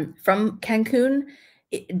 From Cancun,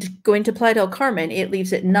 going to Playa del Carmen, it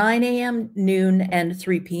leaves at 9 a.m., noon, and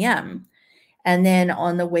 3 p.m. And then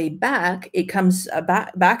on the way back, it comes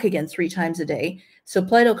back again 3 times a day. So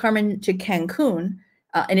Playa del Carmen to Cancun,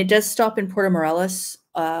 and it does stop in Puerto Morelos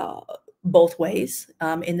both ways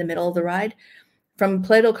in the middle of the ride. From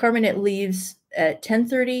Playa del Carmen, it leaves at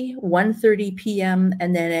 10:30, 1:30 p.m.,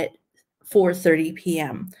 and then at 4:30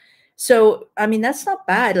 p.m. So, I mean, that's not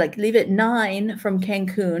bad. Like, leave at 9 from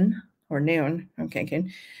Cancun, or noon from Cancun.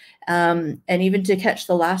 And even to catch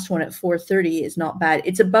the last one at 4:30 is not bad.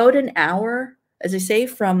 It's about an hour, as I say,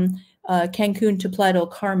 from Cancun to Playa del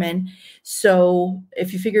Carmen. So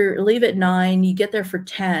if you figure leave at 9, you get there for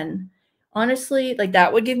 10. Honestly, like,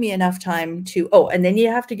 that would give me enough time to, and then you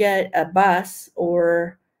have to get a bus,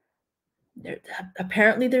 or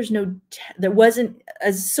apparently there wasn't,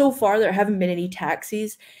 as so far, there haven't been any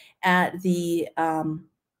taxis at the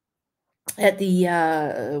what do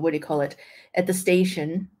you call it, at the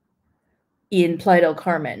station in Playa del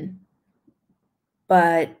Carmen.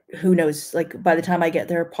 But who knows, like, by the time I get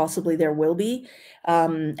there, possibly there will be.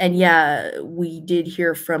 And yeah, we did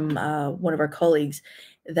hear from one of our colleagues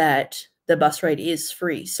that the bus ride is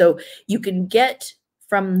free. So you can get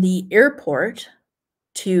from the airport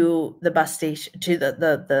to the bus station, to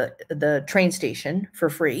the train station for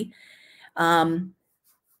free. And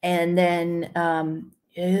then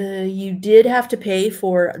You did have to pay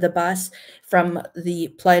for the bus from the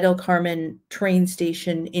Playa del Carmen train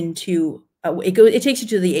station into it takes you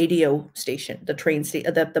to the ADO station, the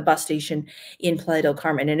the bus station in Playa del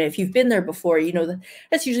Carmen. And if you've been there before, you know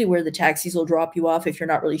that's usually where the taxis will drop you off if you're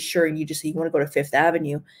not really sure and you want to go to Fifth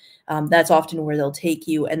Avenue. That's often where they'll take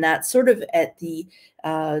you, and that's sort of at the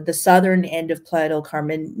southern end of Playa del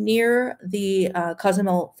Carmen, near the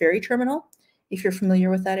Cozumel ferry terminal, if you're familiar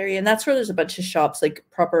with that area. And that's where there's a bunch of shops, like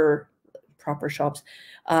proper shops,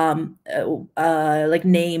 like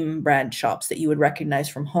name brand shops that you would recognize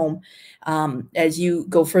from home. As you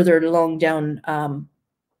go further along down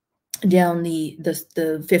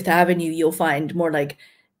the Fifth Avenue, you'll find more like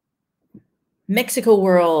Mexico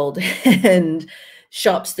World and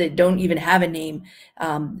shops that don't even have a name,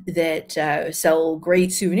 that sell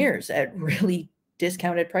great souvenirs at really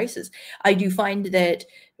discounted prices. I do find that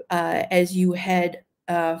as you head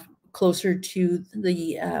closer to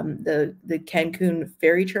the Cancun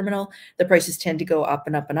ferry terminal, the prices tend to go up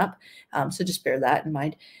and up and up. So just bear that in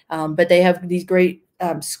mind. But they have these great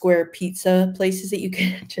square pizza places that you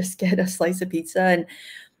can just get a slice of pizza. And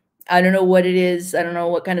I don't know what it is. I don't know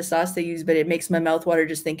what kind of sauce they use, but it makes my mouth water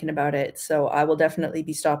just thinking about it. So I will definitely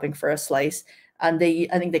be stopping for a slice. And I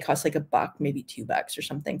think they cost like $1, maybe $2 or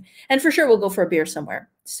something. And for sure, we'll go for a beer somewhere.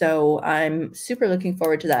 So I'm super looking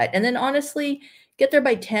forward to that. And then honestly, get there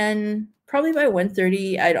by 10, probably by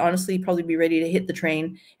 1:30. I'd honestly probably be ready to hit the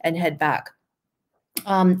train and head back.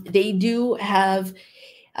 They do have,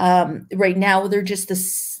 right now, they're just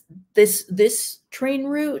this train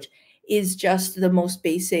route is just the most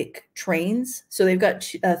basic trains. So they've got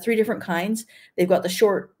 3 different kinds. They've got the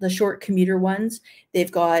short commuter ones.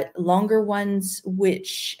 They've got longer ones,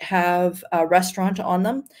 which have a restaurant on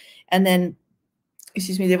them. And then,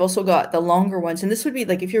 excuse me, they've also got the longer ones. And this would be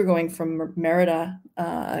like if you're going from Merida,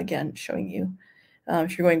 again, showing you,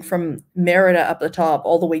 if you're going from Merida up the top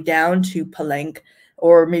all the way down to Palenque,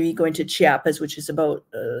 or maybe going to Chiapas, which is about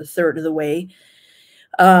a third of the way,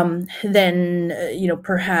 then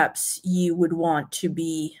perhaps you would want to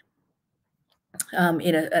be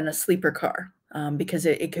in a sleeper car, because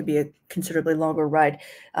it could be a considerably longer ride.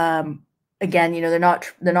 Again, they're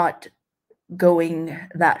not going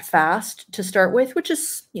that fast to start with, which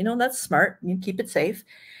is, that's smart. You keep it safe.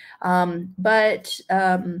 But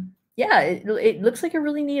yeah, it looks like a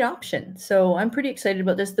really neat option. So I'm pretty excited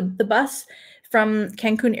about this. The bus from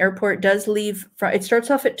Cancun Airport does leave. It starts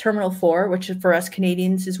off at Terminal 4, which for us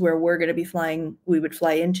Canadians is where we're going to be flying. We would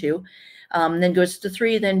fly into. Then goes to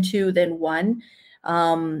 3, then 2, then 1.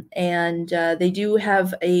 And they do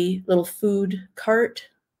have a little food cart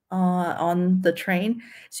on the train,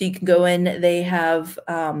 so you can go in. They have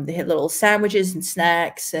little sandwiches and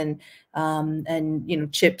snacks and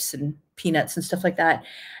chips and peanuts and stuff like that.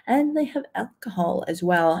 And they have alcohol as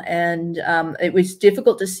well. And it was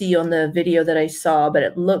difficult to see on the video that I saw, but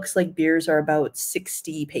it looks like beers are about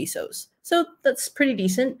 60 pesos. So that's pretty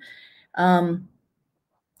decent.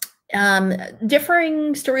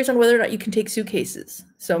 Differing stories on whether or not you can take suitcases.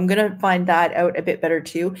 So I'm going to find that out a bit better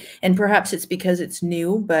too. And perhaps it's because it's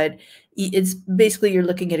new, but it's basically you're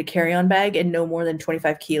looking at a carry-on bag, and no more than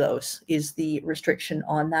 25 kilos is the restriction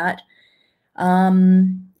on that.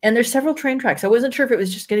 And there's several train tracks. I wasn't sure if it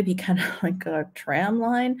was just going to be kind of like a tram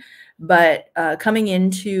line, but coming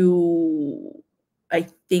into, I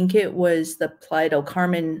think it was the Playa del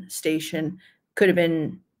Carmen station, could have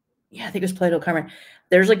been, yeah, I think it was Playa del Carmen.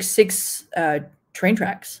 There's like 6 train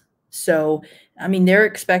tracks. So, I mean, they're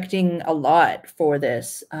expecting a lot for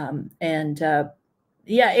this.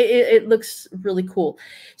 Yeah, it looks really cool.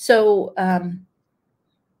 So,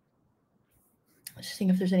 just seeing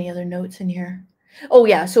if there's any other notes in here. Oh,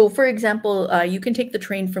 yeah. So, for example, you can take the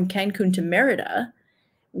train from Cancun to Merida,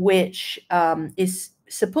 which is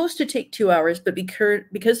supposed to take 2 hours, but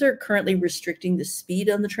because they're currently restricting the speed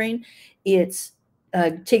on the train, it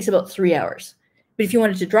takes about 3 hours. But if you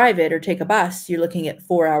wanted to drive it or take a bus, you're looking at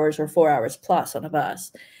 4 hours or 4 hours plus on a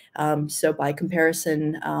bus. So by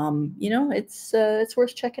comparison, it's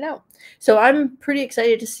worth checking out. So I'm pretty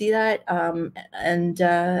excited to see that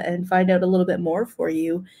and find out a little bit more for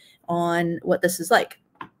you on what this is like.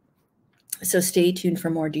 So stay tuned for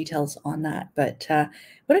more details on that. But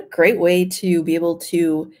what a great way to be able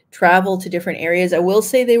to travel to different areas. I will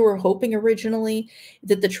say they were hoping originally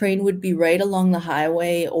that the train would be right along the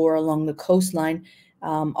highway or along the coastline.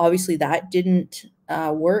 Obviously, that didn't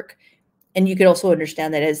work. And you could also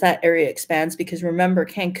understand that as that area expands, because remember,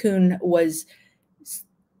 Cancun was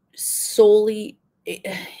solely,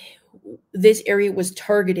 this area was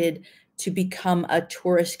targeted to become a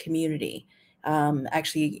tourist community.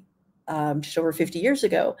 Actually, just over 50 years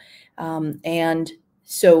ago. And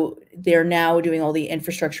So they're now doing all the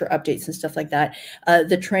infrastructure updates and stuff like that.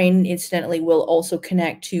 The train, incidentally, will also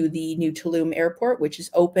connect to the new Tulum airport, which is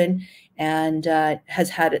open and has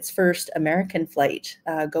had its first American flight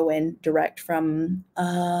go in direct from,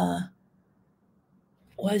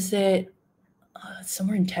 was it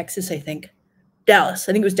somewhere in Texas, I think. Dallas.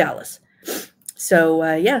 I think it was Dallas.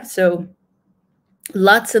 So, yeah, so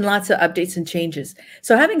lots and lots of updates and changes.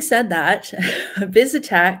 So having said that, visit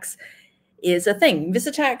tax is a thing.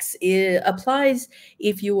 Visit tax applies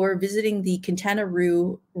if you are visiting the Quintana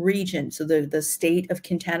Roo region, so the state of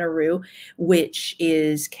Quintana Roo, which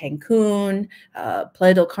is Cancun,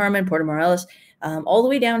 Playa del Carmen, Puerto Morelos, all the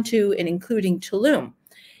way down to and including Tulum.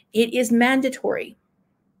 It is mandatory.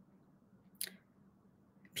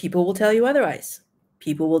 People will tell you otherwise.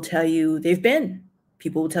 People will tell you they've been.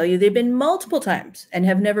 People will tell you they've been multiple times and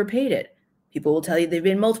have never paid it. People will tell you they've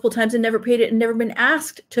been multiple times and never paid it and never been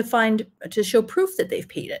asked to show proof that they've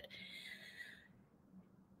paid it.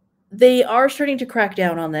 They are starting to crack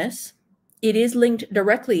down on this. It is linked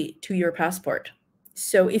directly to your passport.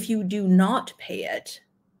 So if you do not pay it,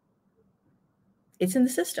 it's in the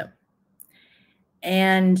system.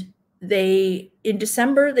 And in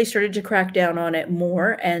December, they started to crack down on it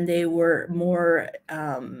more, and they were more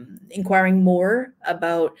inquiring more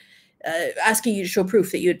about asking you to show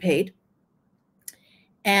proof that you had paid.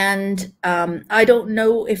 And I don't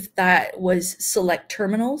know if that was select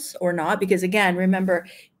terminals or not, because again, remember,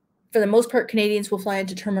 for the most part, Canadians will fly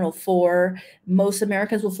into Terminal 4. Most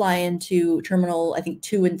Americans will fly into Terminal, I think,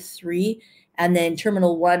 2 and 3. And then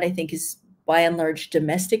Terminal 1, I think, is by and large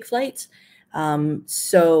domestic flights.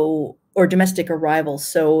 Or domestic arrivals.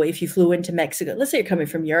 So if you flew into Mexico, let's say you're coming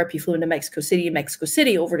from Europe, you flew into Mexico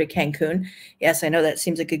City over to Cancun. Yes, I know that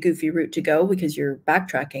seems like a goofy route to go because you're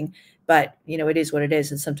backtracking, but you know, it is what it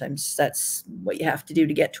is. And sometimes that's what you have to do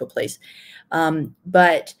to get to a place.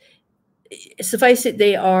 But suffice it,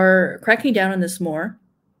 they are cracking down on this more.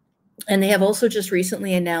 And they have also just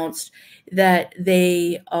recently announced that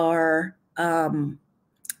they are going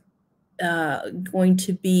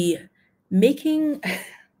to be making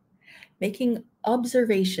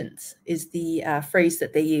observations is the phrase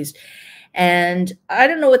that they used. And I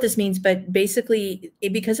don't know what this means, but basically,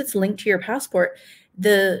 because it's linked to your passport,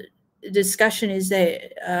 the discussion is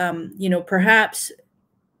that, you know, perhaps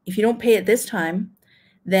if you don't pay it this time,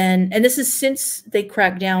 then, and this is since they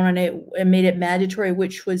cracked down on it and made it mandatory,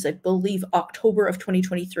 which was, I believe, October of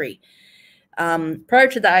 2023. Prior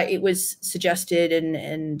to that, it was suggested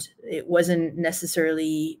and it wasn't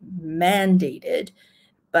necessarily mandated,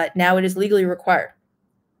 but now it is legally required.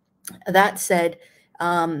 That said,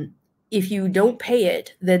 if you don't pay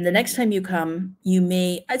it, then the next time you come, you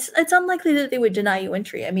may, it's unlikely that they would deny you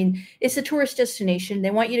entry. I mean, it's a tourist destination.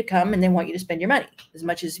 They want you to come and they want you to spend your money as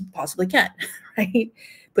much as you possibly can, right?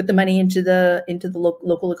 Put the money into the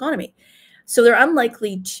local economy. So they're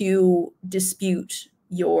unlikely to dispute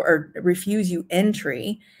or refuse you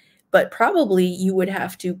entry, but probably you would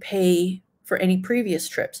have to pay for any previous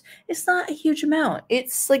trips. It's not a huge amount.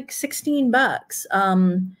 It's like $16.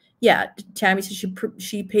 Yeah, Tammy said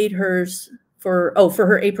she paid hers for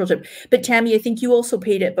her April trip. But Tammy, I think you also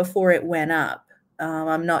paid it before it went up.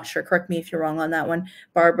 I'm not sure. Correct me if you're wrong on that one.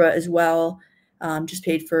 Barbara as well, just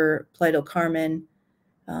paid for Playa del Carmen.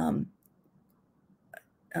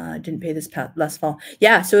 Didn't pay this last fall.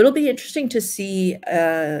 Yeah, so it'll be interesting to see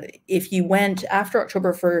if you went after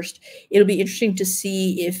October 1st. It'll be interesting to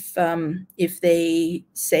see if they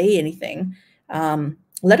say anything.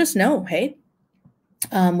 Let us know, hey?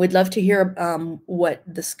 We'd love to hear what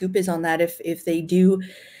the scoop is on that. If they do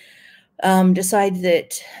decide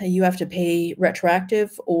that you have to pay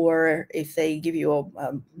retroactive, or if they give you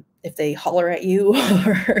if they holler at you,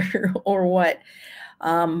 or what.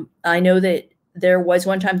 I know that there was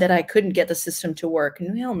one time that I couldn't get the system to work,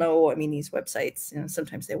 and we all know, I mean, these websites, you know,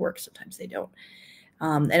 sometimes they work, sometimes they don't.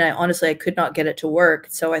 And I honestly could not get it to work.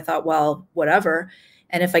 So I thought, well, whatever.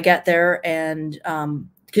 And if I get there and,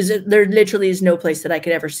 because there literally is no place that I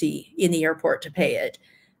could ever see in the airport to pay it.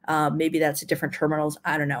 Maybe that's at different terminals.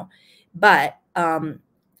 I don't know. But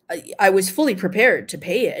I was fully prepared to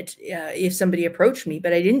pay it if somebody approached me,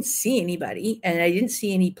 but I didn't see anybody and I didn't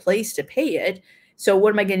see any place to pay it. So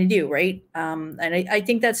what am I going to do, right? And I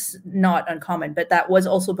think that's not uncommon, but that was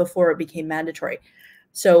also before it became mandatory.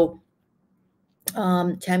 So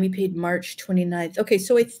Tammy paid March 29th. Okay,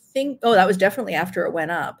 so I think, that was definitely after it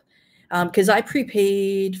went up. Because I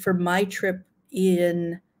prepaid for my trip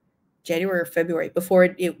in January or February before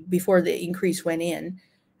the increase went in,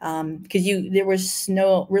 because there was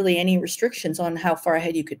no really any restrictions on how far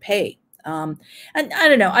ahead you could pay. And I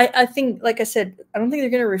don't know. I think, like I said, I don't think they're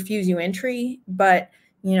going to refuse you entry, but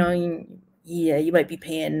you might be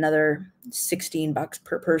paying another $16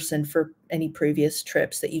 per person for any previous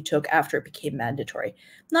trips that you took after it became mandatory.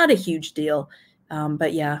 Not a huge deal,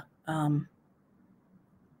 but yeah.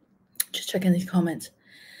 Just checking these comments.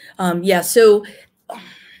 Yeah, so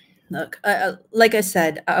look, like I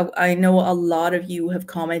said, I know a lot of you have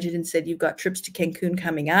commented and said you've got trips to Cancun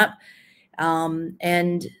coming up.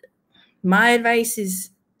 And my advice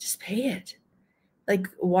is just pay it. Like,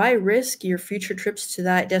 why risk your future trips to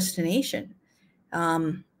that destination?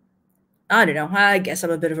 I don't know. I guess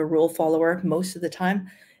I'm a bit of a rule follower most of the time.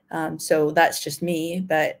 So that's just me.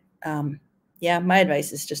 But yeah, my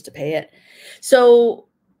advice is just to pay it. So,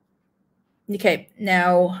 okay,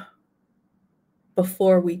 now,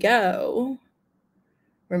 before we go,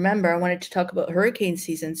 remember, I wanted to talk about hurricane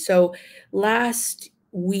season. So last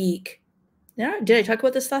week, did I talk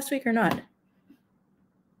about this last week or not?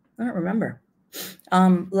 I don't remember.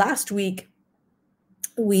 Last week,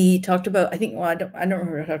 we talked about, I think, well, I don't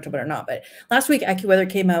remember if I talked about it or not, but last week AccuWeather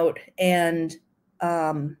came out and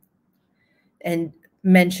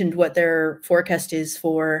mentioned what their forecast is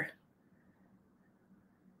for.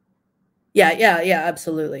 Yeah,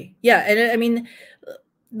 absolutely. Yeah, and I mean,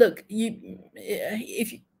 look, we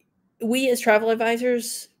as travel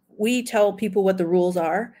advisors, we tell people what the rules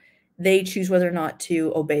are. They choose whether or not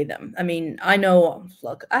to obey them. I mean, I know,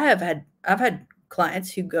 look, I've had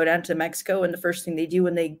clients who go down to Mexico, and the first thing they do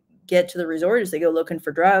when they get to the resort is they go looking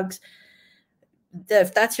for drugs.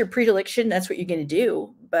 If that's your predilection, that's what you're going to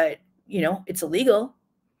do. But, it's illegal.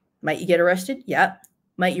 Might you get arrested? Yeah.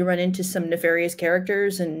 Might you run into some nefarious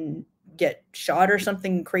characters and get shot or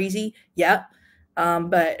something crazy? Yeah.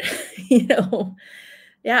 But, yeah,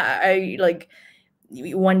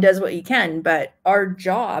 one does what you can, but our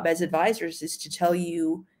job as advisors is to tell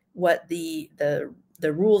you what the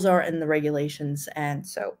rules are and the regulations. And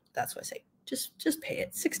so that's what I say. Just pay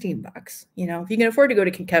it. $16. If you can afford to go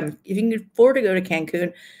to Cancun, you can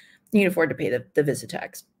afford to pay the visit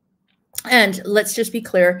tax. And let's just be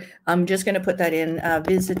clear. I'm just going to put that in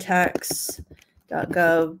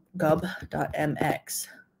visittax.gov.mx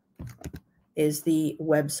is the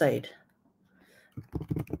website.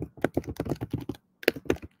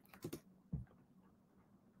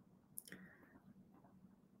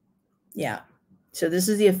 Yeah. So this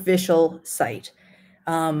is the official site.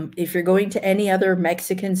 If you're going to any other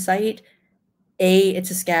Mexican site, A,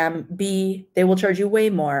 it's a scam. B, they will charge you way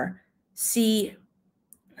more. C,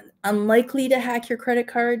 unlikely to hack your credit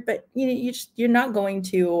card, but you're not going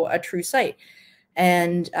to a true site.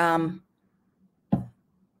 And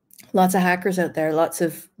lots of hackers out there, lots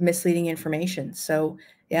of misleading information. So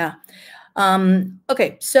yeah.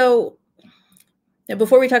 Okay, so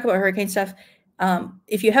before we talk about hurricane stuff,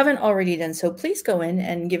 if you haven't already done so, please go in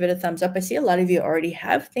and give it a thumbs up. I see a lot of you already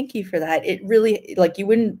have. Thank you for that. It really, you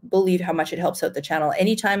wouldn't believe how much it helps out the channel.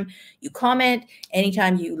 Anytime you comment,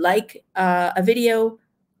 anytime you like a video,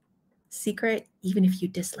 secret, even if you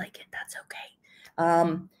dislike it, that's okay.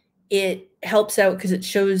 It helps out because it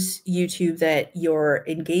shows YouTube that you're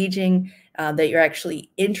engaging, that you're actually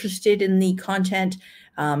interested in the content.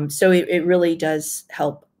 So it really does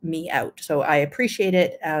help me out. So I appreciate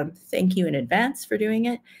it. Thank you in advance for doing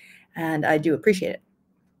it. And I do appreciate it.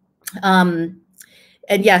 And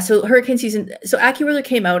yeah, so hurricane season. So AccuWeather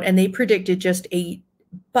came out and they predicted just a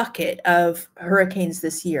bucket of hurricanes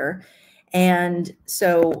this year. And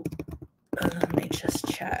so let me just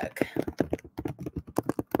check.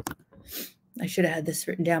 I should have had this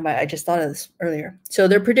written down, but I just thought of this earlier. So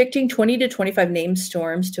they're predicting 20 to 25 named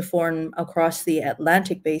storms to form across the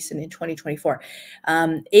Atlantic basin in 2024.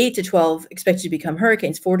 8 to 12 expected to become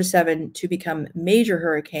hurricanes, 4 to 7 to become major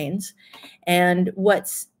hurricanes. And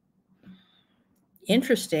what's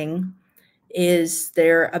interesting is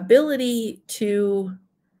their ability to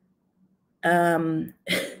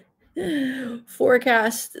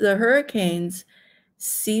forecast the hurricanes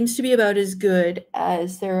seems to be about as good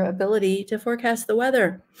as their ability to forecast the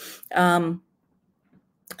weather. And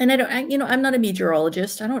I'm not a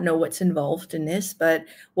meteorologist. I don't know what's involved in this, but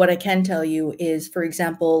what I can tell you is, for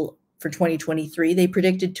example, for 2023, they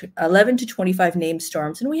predicted 11 to 25 named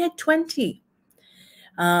storms, and we had 20.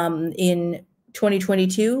 In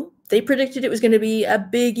 2022, they predicted it was going to be a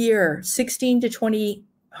big year, 16 to 20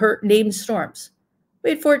 named storms. We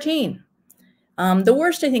had 14. The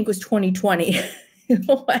worst, I think, was 2020.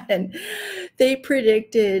 When they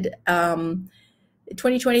predicted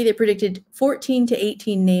 2020, they predicted 14 to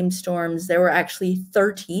 18 named storms. There were actually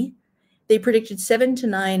 30. They predicted 7 to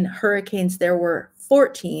 9 hurricanes. There were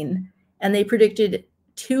 14. And they predicted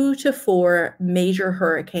 2 to 4 major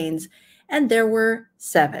hurricanes. And there were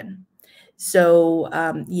 7. So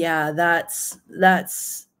yeah, that's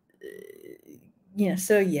yeah.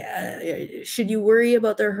 So yeah, should you worry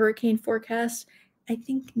about their hurricane forecast? I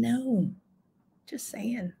think no. Just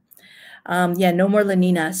saying. Yeah, no more La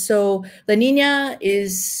Nina. So La Nina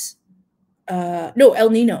is no, El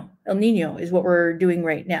Nino. El Nino is what we're doing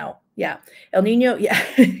right now. Yeah. El Nino. Yeah.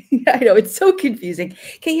 I know. It's so confusing.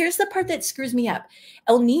 Okay. Here's the part that screws me up.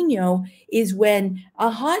 El Nino is when a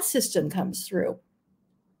hot system comes through.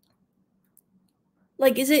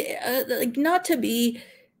 Like, is it like, not to be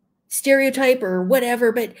stereotype or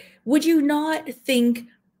whatever, but would you not think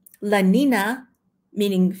La Nina,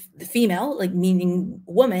 meaning the female, like meaning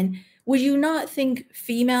woman, would you not think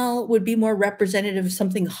female would be more representative of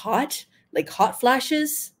something hot, like hot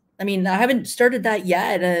flashes? I mean, I haven't started that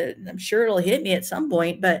yet. I'm sure it'll hit me at some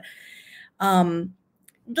point, but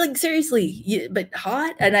like seriously, but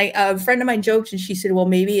hot. And a friend of mine joked, and she said, well,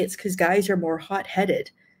 maybe it's because guys are more hot-headed.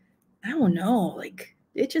 I don't know. Like,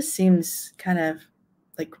 it just seems kind of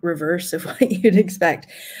like reverse of what you'd expect.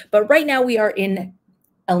 But right now we are in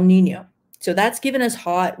El Nino. So that's given us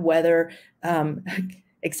hot weather,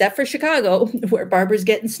 except for Chicago, where Barbara's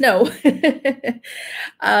getting snow.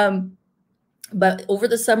 But over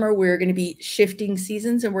the summer, we're going to be shifting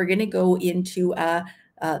seasons, and we're going to go into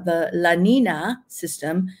the La Nina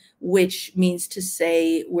system, which means to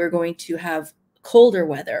say we're going to have colder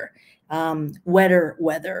weather, wetter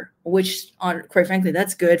weather, which, quite frankly,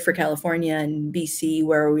 that's good for California and BC,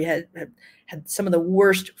 where we had some of the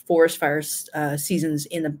worst forest fire seasons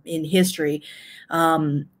in history.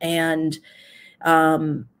 You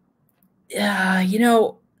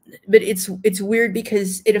know, but it's weird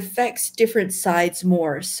because it affects different sides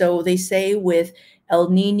more. So they say with El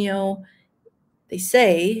Nino, they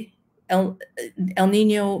say El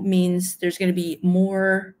Nino means there's going to be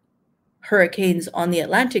more hurricanes on the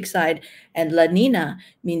Atlantic side, and La Nina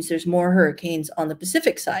means there's more hurricanes on the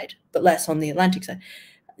Pacific side, but less on the Atlantic side.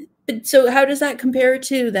 But so how does that compare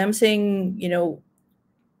to them saying, you know,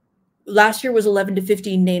 last year was 11 to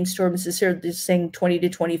 15 named storms, this year they're saying 20 to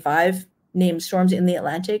 25 named storms in the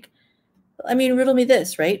Atlantic? I mean, riddle me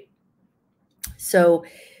this, right? So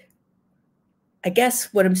I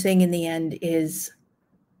guess what I'm saying in the end is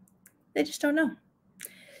they just don't know.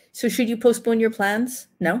 So should you postpone your plans?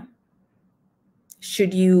 No.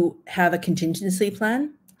 Should you have a contingency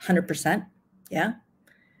plan? 100%. Yeah.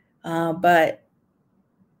 But,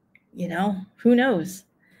 you know, who knows?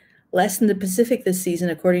 Less in the Pacific this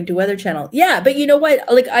season, according to Weather Channel. Yeah, but you know what?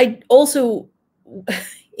 Like, I also,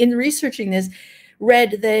 in researching this,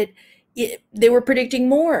 read that they were predicting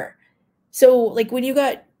more. So, like, when you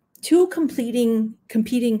got two competing,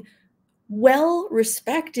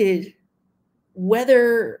 well-respected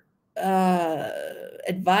weather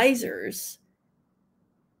advisors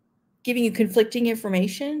giving you conflicting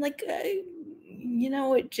information, like, you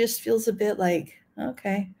know, it just feels a bit like,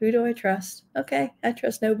 okay, who do I trust? Okay, I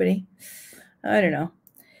trust nobody. I don't know.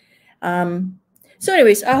 So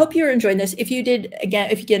anyways, I hope you're enjoying this. If you did,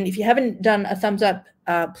 if you haven't done a thumbs up,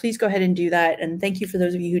 please go ahead and do that. And thank you for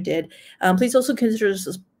those of you who did. Please also consider,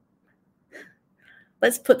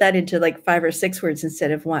 let's put that into like 5 or 6 words instead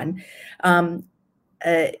of 1.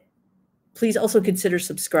 Please also consider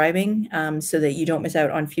subscribing so that you don't miss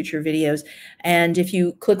out on future videos. And if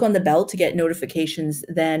you click on the bell to get notifications,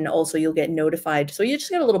 then also you'll get notified. So you just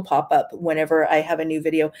get a little pop-up whenever I have a new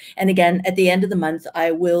video. And again, at the end of the month,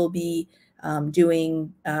 I will be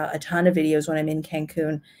doing a ton of videos when I'm in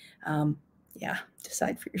Cancun. Yeah,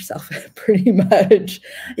 decide for yourself pretty much.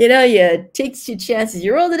 You know, you take your chances.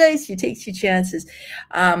 You roll the dice, you take your chances.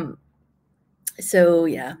 So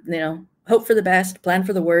yeah, you know, hope for the best, plan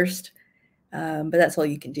for the worst. But that's all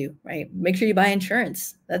you can do, right? Make sure you buy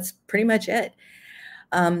insurance. That's pretty much it.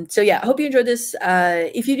 So yeah, I hope you enjoyed this.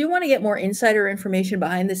 If you do want to get more insider information,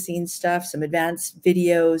 behind the scenes stuff, some advanced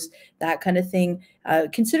videos, that kind of thing,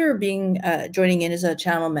 consider joining in as a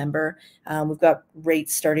channel member. We've got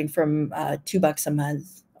rates starting from $2 a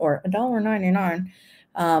month or $1.99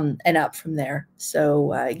 and up from there.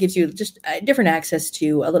 So it gives you just different access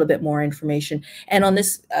to a little bit more information. And on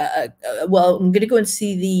this, well, I'm going to go and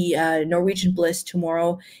see the Norwegian Bliss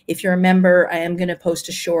tomorrow. If you're a member, I am going to post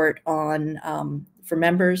a short on for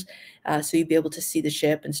members, so you'll be able to see the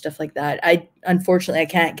ship and stuff like that. Unfortunately, I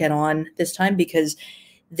can't get on this time because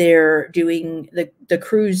they're doing the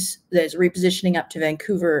cruise that's repositioning up to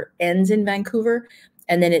Vancouver ends in Vancouver,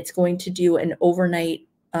 and then it's going to do an overnight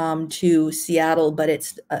to Seattle, but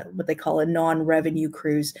it's what they call a non-revenue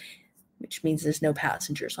cruise, which means there's no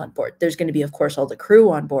passengers on board. There's going to be, of course, all the crew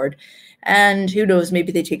on board. And who knows,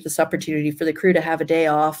 maybe they take this opportunity for the crew to have a day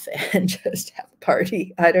off and just have a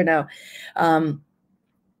party. I don't know.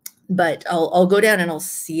 but I'll go down and I'll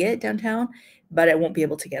see it downtown, but I won't be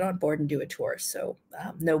able to get on board and do a tour. So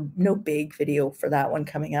no big video for that one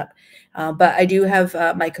coming up. But I do have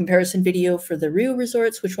my comparison video for the Rio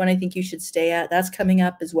resorts, which one I think you should stay at. That's coming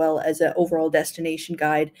up, as well as an overall destination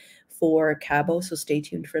guide for Cabo. So stay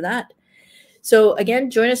tuned for that. So again,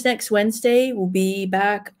 join us next Wednesday. We'll be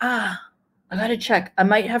back. I got to check. I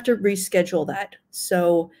might have to reschedule that.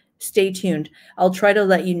 So stay tuned. I'll try to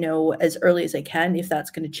let you know as early as I can if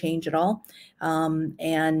that's going to change at all.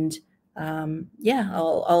 Yeah,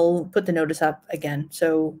 I'll put the notice up again.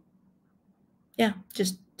 So yeah,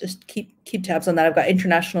 just keep tabs on that. I've got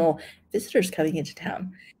international visitors coming into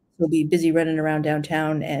town. We'll be busy running around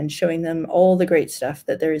downtown and showing them all the great stuff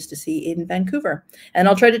that there is to see in Vancouver. And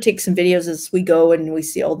I'll try to take some videos as we go and we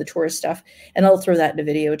see all the tourist stuff, and I'll throw that in a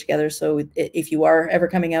video together. So if you are ever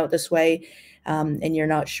coming out this way and you're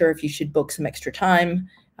not sure if you should book some extra time,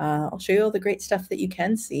 I'll show you all the great stuff that you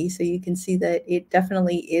can see, so you can see that it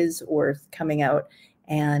definitely is worth coming out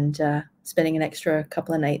and spending an extra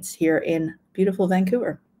couple of nights here in beautiful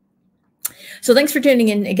Vancouver. So thanks for tuning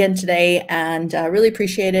in again today, and really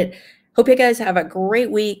appreciate it. Hope you guys have a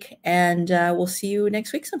great week, and we'll see you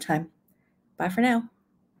next week sometime. Bye for now.